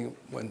understanding,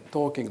 when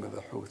talking with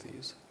the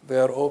Houthis, they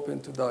are open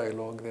to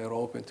dialogue, they are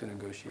open to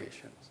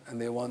negotiations, and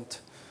they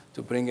want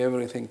to bring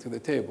everything to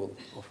the table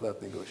of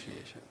that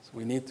negotiations.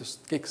 We need to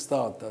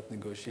kickstart that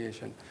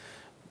negotiation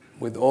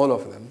with all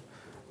of them,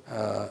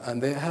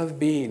 and there have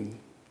been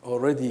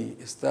already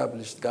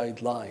established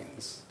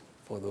guidelines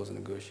for those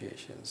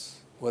negotiations,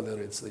 whether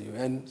it's the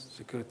UN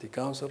Security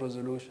Council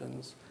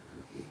resolutions,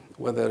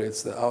 whether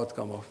it's the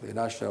outcome of the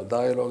national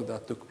dialogue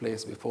that took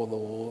place before the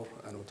war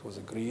and it was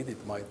agreed.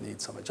 It might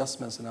need some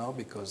adjustments now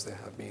because there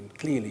have been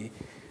clearly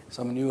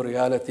some new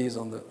realities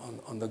on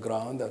the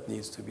ground that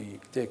needs to be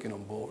taken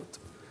on board.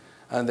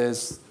 And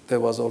there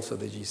was also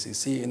the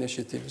GCC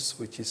initiatives,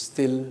 which is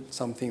still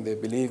something they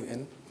believe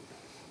in.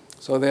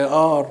 So there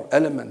are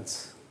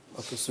elements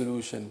of the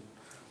solution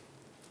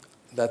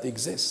that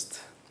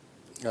exist.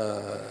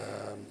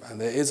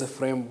 And there is a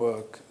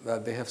framework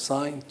that they have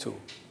signed to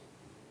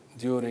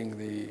during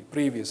the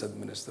previous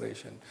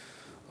administration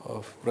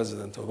of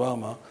President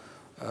Obama,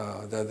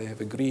 that they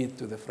have agreed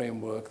to the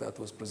framework that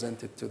was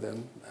presented to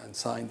them and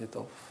signed it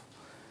off.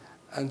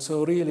 And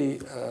so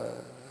really,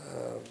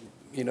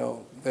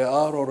 there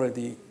are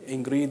already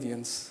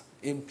ingredients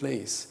in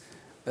place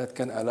that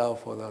can allow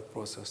for that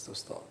process to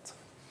start.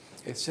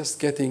 It's just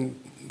getting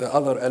the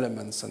other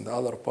elements and the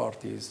other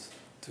parties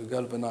to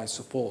galvanize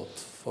support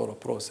for a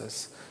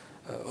process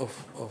of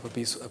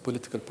a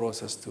political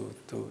process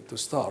to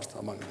start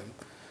among them.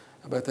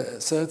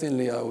 But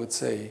certainly I would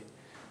say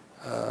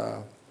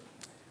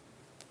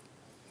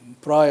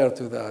prior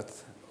to that,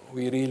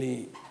 we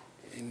really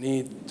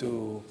need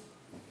to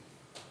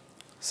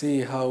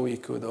see how we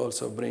could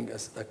also bring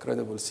a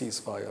credible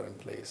ceasefire in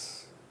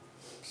place.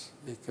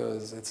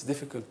 because it's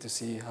difficult to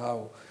see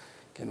how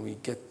can we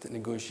get the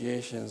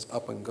negotiations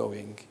up and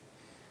going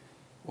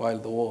while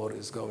the war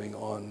is going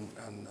on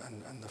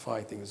and the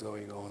fighting is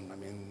going on. I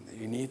mean,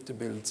 you need to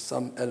build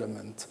some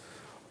element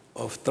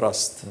of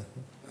trust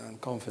and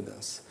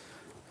confidence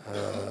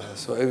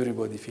so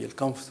everybody feel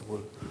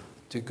comfortable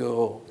to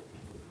go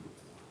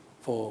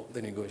for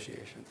the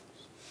negotiation.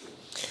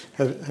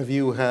 Have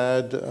you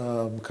had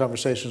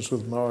conversations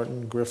with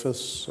Martin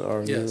Griffiths?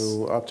 Are Yes.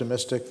 you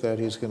optimistic that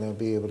he's going to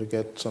be able to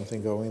get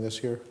something going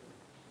this year?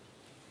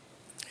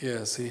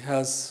 Yes, he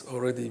has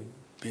already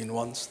been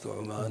once to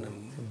Oman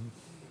and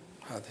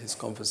had his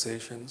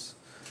conversations.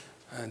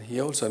 And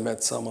he also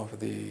met some of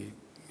the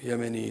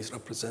Yemeni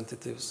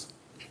representatives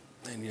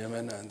in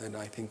Yemen, and then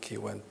I think he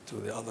went to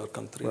the other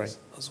countries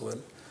as well.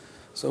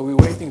 So we're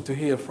waiting to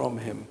hear from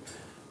him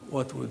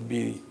what would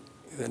be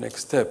the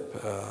next step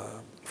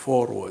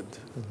forward.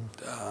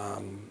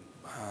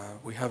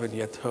 We haven't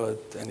yet heard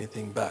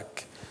anything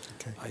back.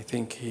 Okay. I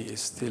think he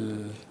is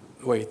still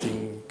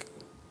waiting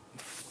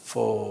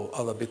for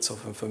other bits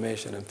of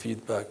information and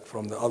feedback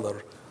from the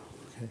other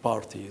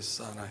parties,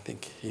 and I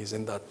think he's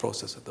in that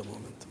process at the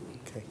moment.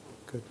 Okay,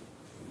 good.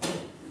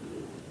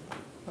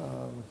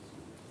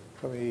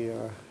 Let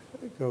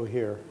me go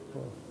here.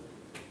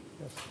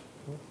 Yes.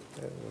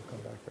 We'll come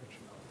back, Rich.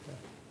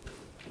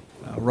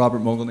 Yeah.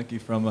 Robert Mogilnicki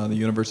from the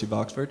University of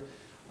Oxford.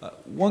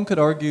 One could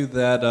argue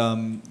that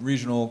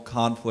regional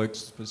conflicts,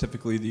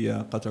 specifically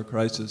the Qatar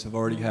crisis, have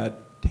already had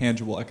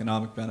tangible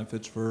economic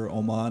benefits for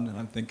Oman, and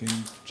I'm thinking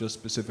just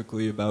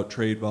specifically about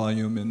trade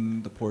volume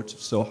in the ports of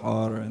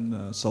Sohar and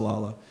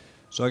Salalah.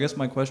 So I guess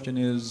my question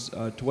is,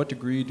 to what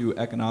degree do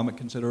economic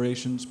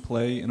considerations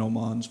play in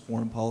Oman's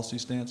foreign policy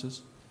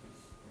stances?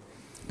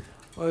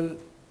 Well,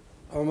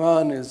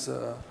 Oman is,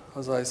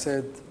 as I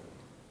said,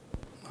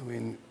 I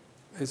mean,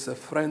 it's a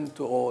friend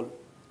to all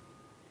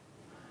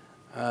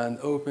and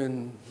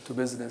open to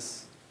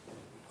business,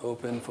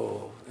 open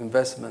for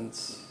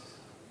investments,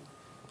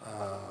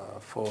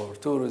 for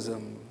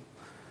tourism.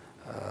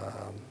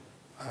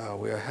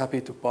 We are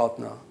happy to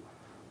partner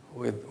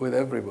with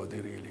everybody,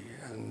 really,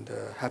 and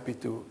happy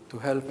to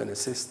help and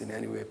assist in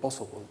any way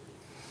possible.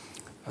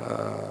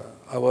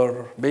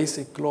 Our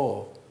basic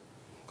law,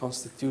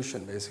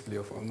 constitution basically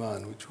of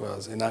Oman, which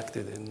was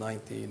enacted in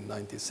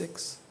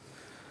 1996,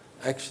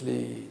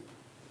 actually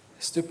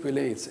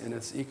stipulates in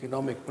its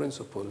economic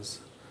principles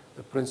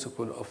the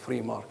principle of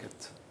free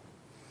market.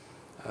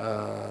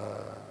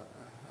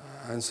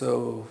 And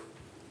so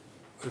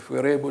if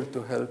we're able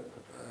to help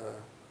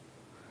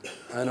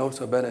and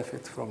also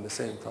benefit from the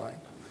same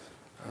time,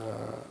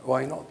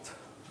 why not?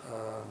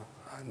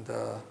 And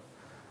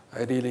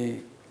I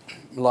really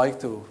like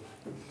to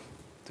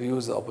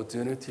use the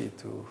opportunity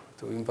to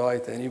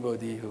invite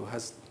anybody who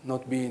has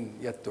not been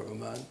yet to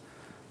Oman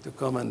to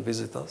come and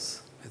visit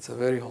us. It's a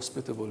very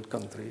hospitable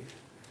country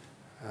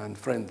and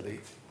friendly.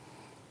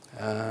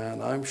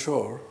 And I'm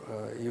sure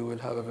you will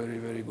have a very,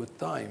 very good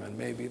time, and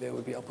maybe there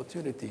will be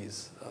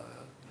opportunities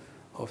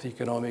of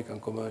economic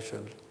and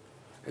commercial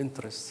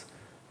interests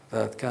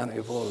that can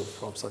evolve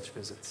from such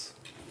visits.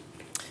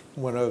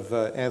 One of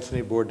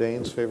Anthony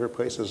Bourdain's favorite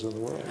places in the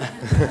world.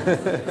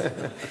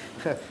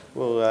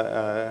 We'll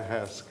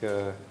ask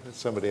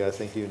somebody I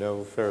think you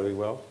know fairly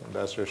well,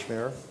 Ambassador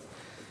Schmier.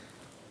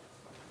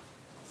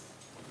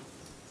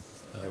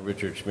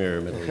 Richard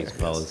Schmier, Middle East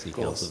Policy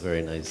Council.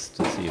 Very nice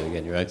to see you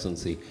again, Your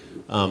Excellency.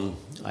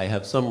 I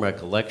have some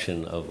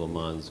recollection of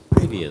Oman's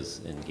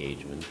previous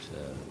engagement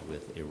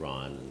with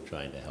Iran and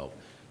trying to help.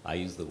 I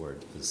use the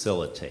word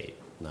facilitate,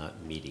 not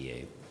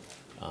mediate.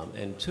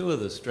 And two of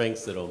the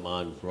strengths that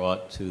Oman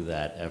brought to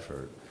that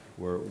effort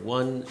were,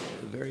 one,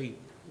 very,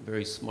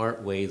 very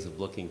smart ways of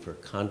looking for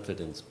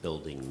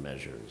confidence-building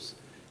measures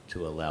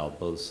to allow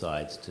both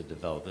sides to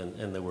develop.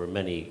 And there were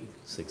many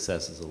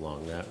successes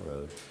along that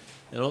road.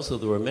 And also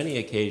there were many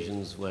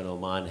occasions when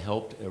Oman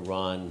helped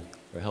Iran,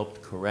 or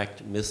helped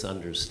correct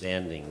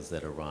misunderstandings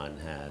that Iran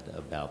had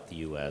about the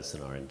U.S.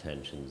 and our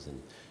intentions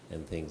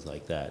and things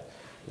like that.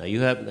 Now you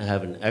happen to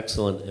have an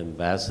excellent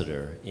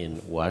ambassador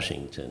in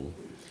Washington.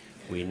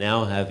 We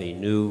now have a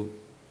new,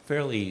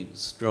 fairly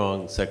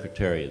strong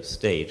Secretary of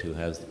State who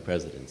has the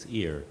President's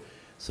ear.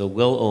 So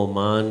will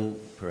Oman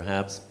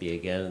perhaps be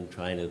again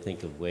trying to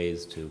think of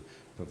ways to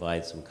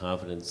provide some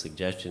confidence,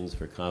 suggestions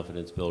for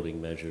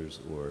confidence-building measures,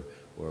 or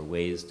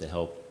ways to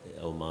help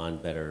Oman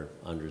better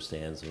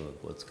understand some of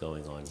what's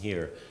going on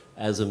here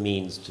as a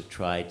means to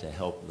try to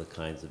help the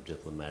kinds of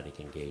diplomatic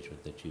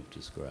engagement that you've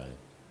described?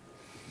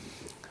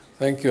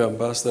 Thank you,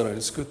 Ambassador.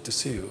 It's good to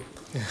see you.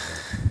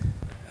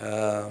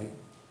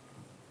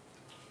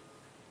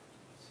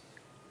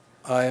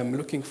 I am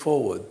looking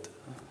forward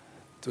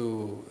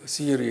to a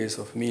series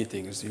of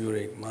meetings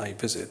during my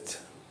visit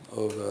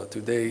over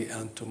today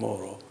and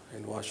tomorrow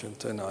in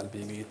Washington. I'll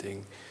be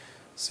meeting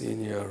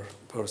senior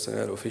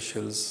personnel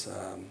officials,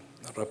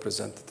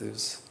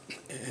 representatives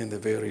in the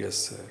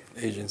various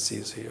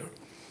agencies here.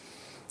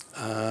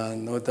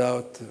 And no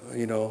doubt,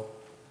 you know,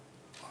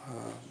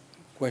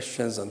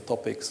 questions and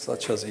topics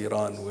such as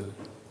Iran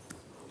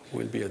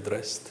will be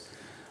addressed.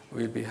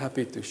 we'll be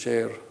happy to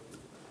share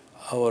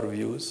our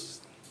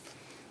views.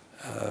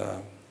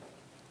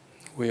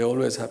 We're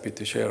always happy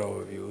to share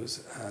our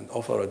views and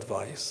offer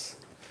advice.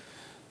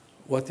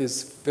 What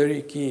is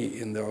very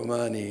key in the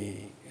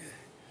Omani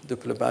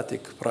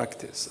diplomatic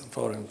practice and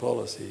foreign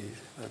policy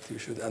that you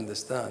should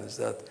understand is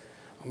that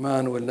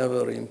Oman will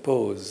never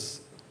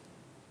impose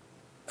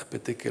a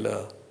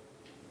particular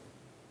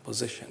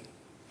position.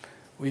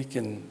 We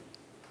can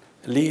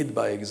lead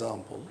by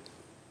example,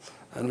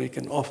 and we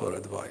can offer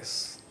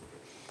advice.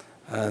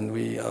 And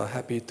we are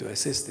happy to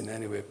assist in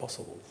any way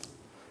possible.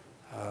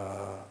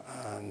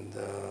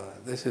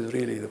 This is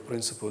really the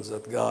principles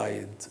that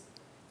guide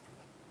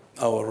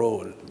our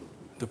role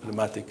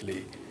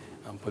diplomatically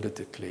and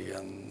politically,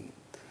 and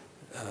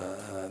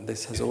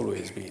this has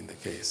always been the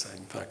case.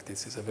 In fact,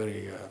 this is a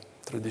very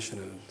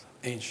traditional,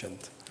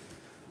 ancient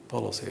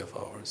policy of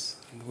ours,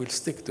 and we'll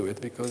stick to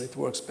it because it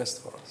works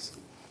best for us.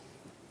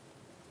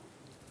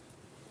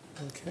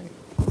 Okay.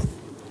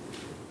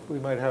 We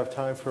might have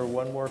time for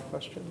one more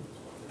question.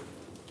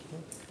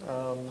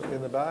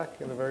 In the back,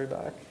 in the very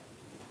back.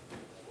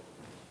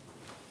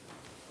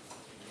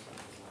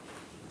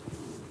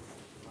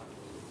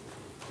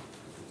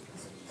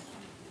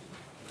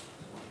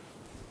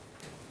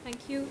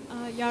 Thank you.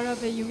 Yara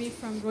Bayumi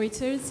from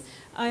Reuters.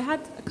 I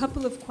had a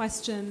couple of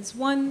questions.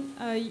 One,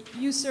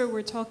 you, sir,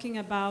 were talking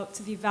about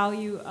the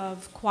value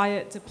of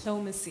quiet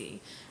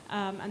diplomacy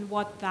and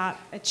what that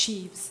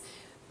achieves.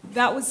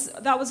 That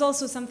was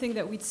also something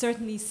that we'd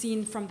certainly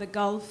seen from the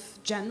Gulf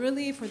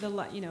generally for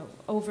the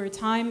over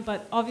time,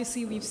 but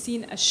obviously we've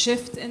seen a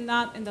shift in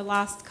that in the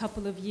last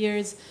couple of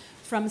years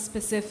from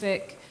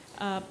specific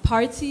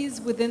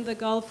parties within the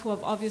Gulf who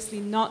have obviously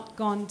not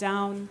gone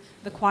down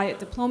the quiet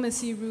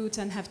diplomacy route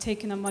and have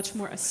taken a much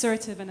more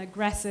assertive and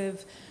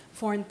aggressive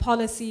foreign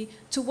policy.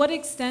 To what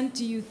extent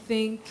do you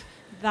think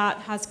that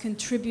has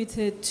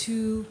contributed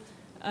to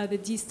the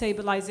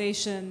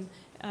destabilization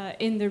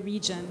in the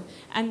region?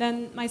 And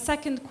then my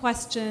second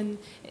question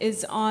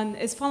is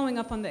following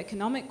up on the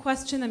economic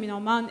question. I mean,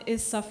 Oman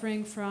is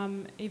suffering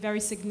from a very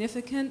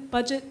significant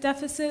budget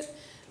deficit.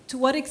 To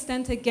what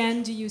extent,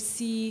 again, do you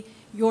see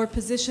your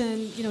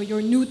position,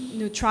 your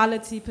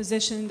neutrality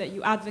position that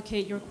you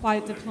advocate, your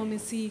quiet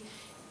diplomacy,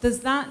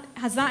 has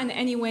that in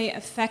any way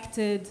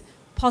affected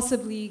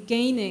possibly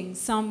gaining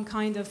some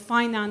kind of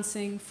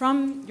financing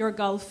from your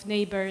Gulf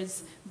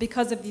neighbors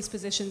because of these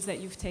positions that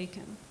you've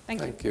taken?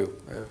 Thank you.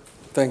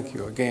 Thank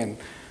you. Again,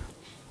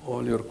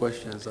 all your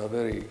questions are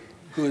very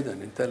good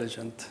and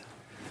intelligent.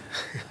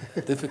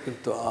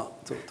 Difficult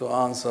to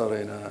answer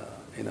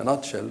in a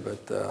nutshell,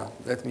 but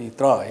let me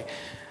try.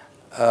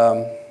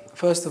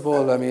 First of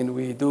all, I mean,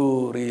 we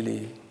do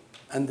really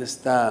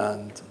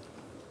understand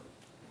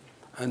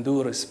and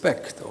do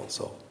respect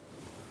also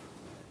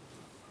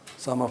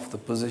some of the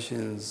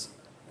positions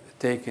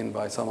taken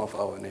by some of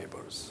our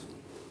neighbors.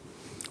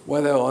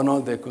 Whether or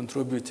not they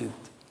contributed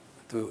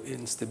to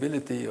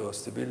instability or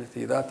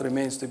stability, that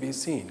remains to be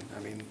seen.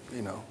 I mean,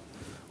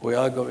 we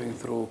are going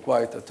through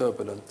quite a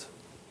turbulent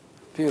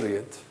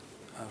period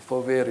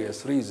for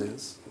various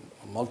reasons,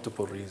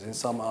 multiple reasons.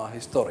 Some are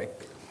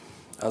historic,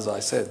 as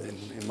I said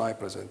in my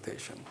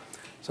presentation.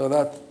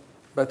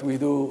 But we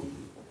do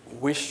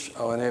wish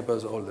our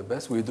neighbors all the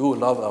best. We do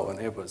love our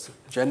neighbors,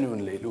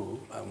 genuinely do.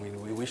 I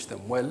mean, we wish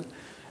them well.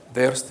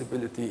 Their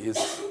stability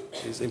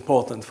is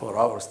important for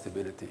our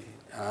stability.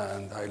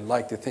 And I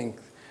like to think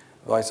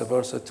vice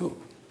versa too.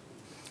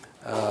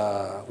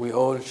 We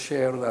all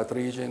share that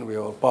region. We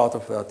are all part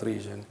of that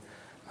region.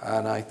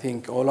 And I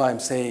think all I'm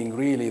saying,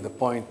 really, the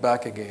point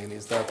back again,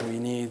 is that we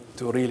need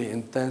to really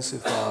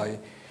intensify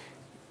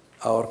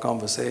our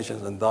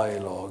conversations and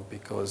dialogue,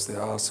 because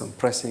there are some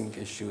pressing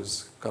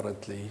issues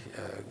currently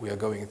we are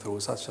going through,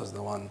 such as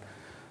the one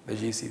the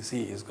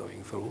GCC is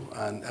going through,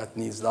 and that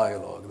needs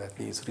dialogue, that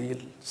needs real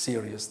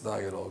serious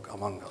dialogue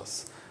among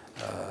us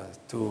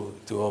to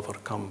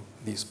overcome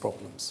these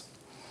problems.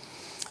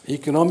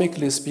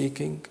 Economically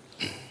speaking,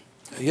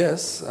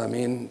 yes, I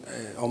mean,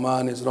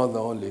 Oman is not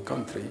the only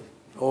country.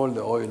 All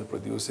the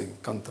oil-producing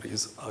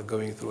countries are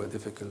going through a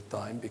difficult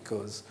time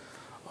because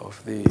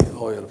of the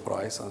oil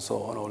price and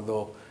so on,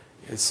 although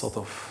it's sort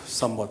of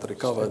somewhat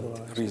recovered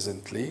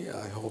recently.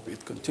 I hope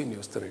it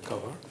continues to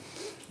recover.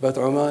 But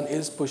Oman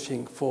is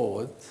pushing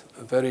forward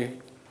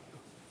very,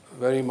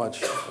 very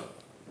much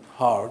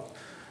hard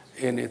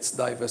in its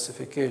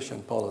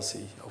diversification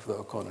policy of the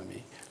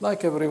economy,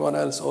 like everyone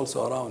else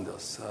also around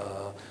us.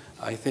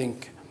 I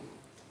think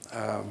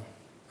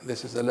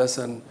this is a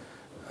lesson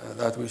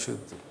that we should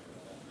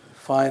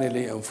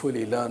finally and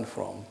fully learn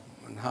from,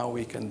 and how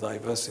we can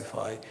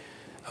diversify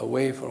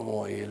away from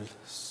oil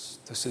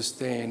to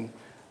sustain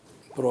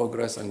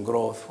progress and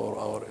growth for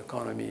our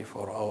economy,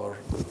 for our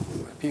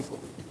people.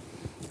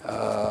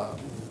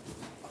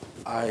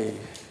 I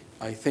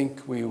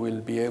think we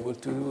will be able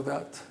to do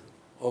that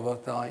over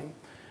time.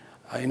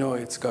 I know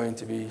it's going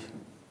to be,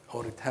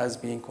 or it has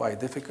been quite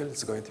difficult.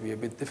 It's going to be a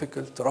bit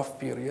difficult, rough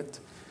period.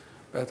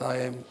 But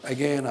I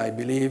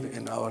believe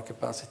in our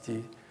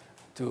capacity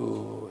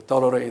to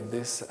tolerate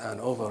this and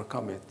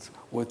overcome it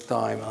with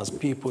time, as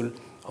people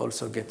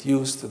also get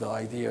used to the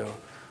idea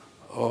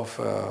of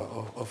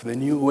the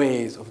new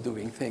ways of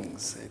doing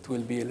things. It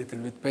will be a little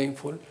bit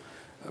painful,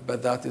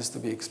 but that is to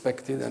be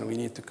expected, and we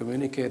need to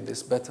communicate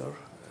this better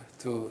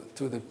to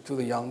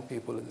the young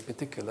people in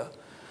particular,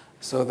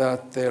 so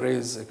that there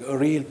is a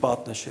real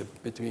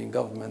partnership between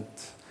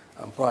government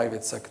and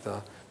private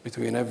sector,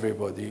 between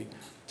everybody,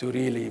 to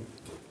really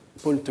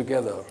pull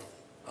together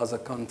as a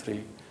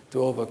country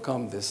to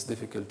overcome this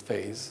difficult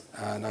phase.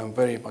 And I'm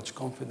very much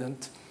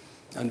confident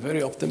and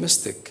very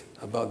optimistic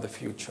about the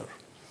future.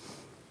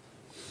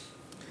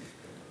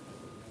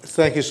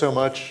 Thank you so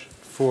much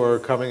for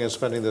coming and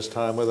spending this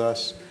time with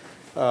us.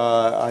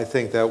 I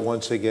think that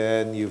once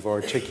again you've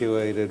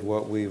articulated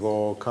what we've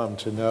all come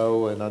to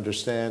know and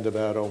understand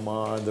about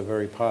Oman, the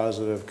very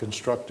positive,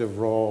 constructive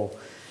role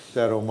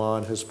that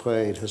Oman has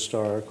played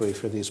historically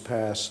for these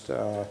past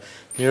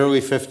nearly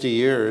 50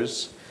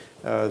 years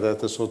that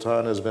the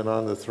Sultan has been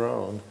on the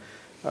throne,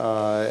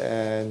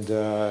 and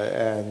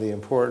the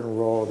important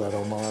role that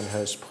Oman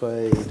has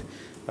played,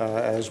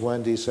 as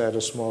Wendy said,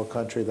 a small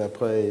country that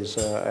plays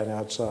an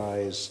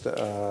outsized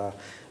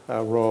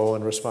role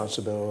and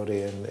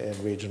responsibility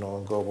in regional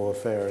and global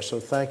affairs. So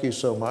thank you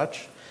so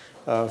much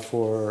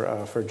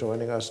for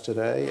joining us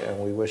today, and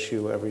we wish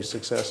you every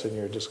success in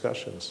your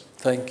discussions.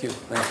 Thank you.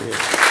 Thank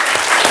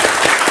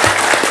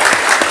you.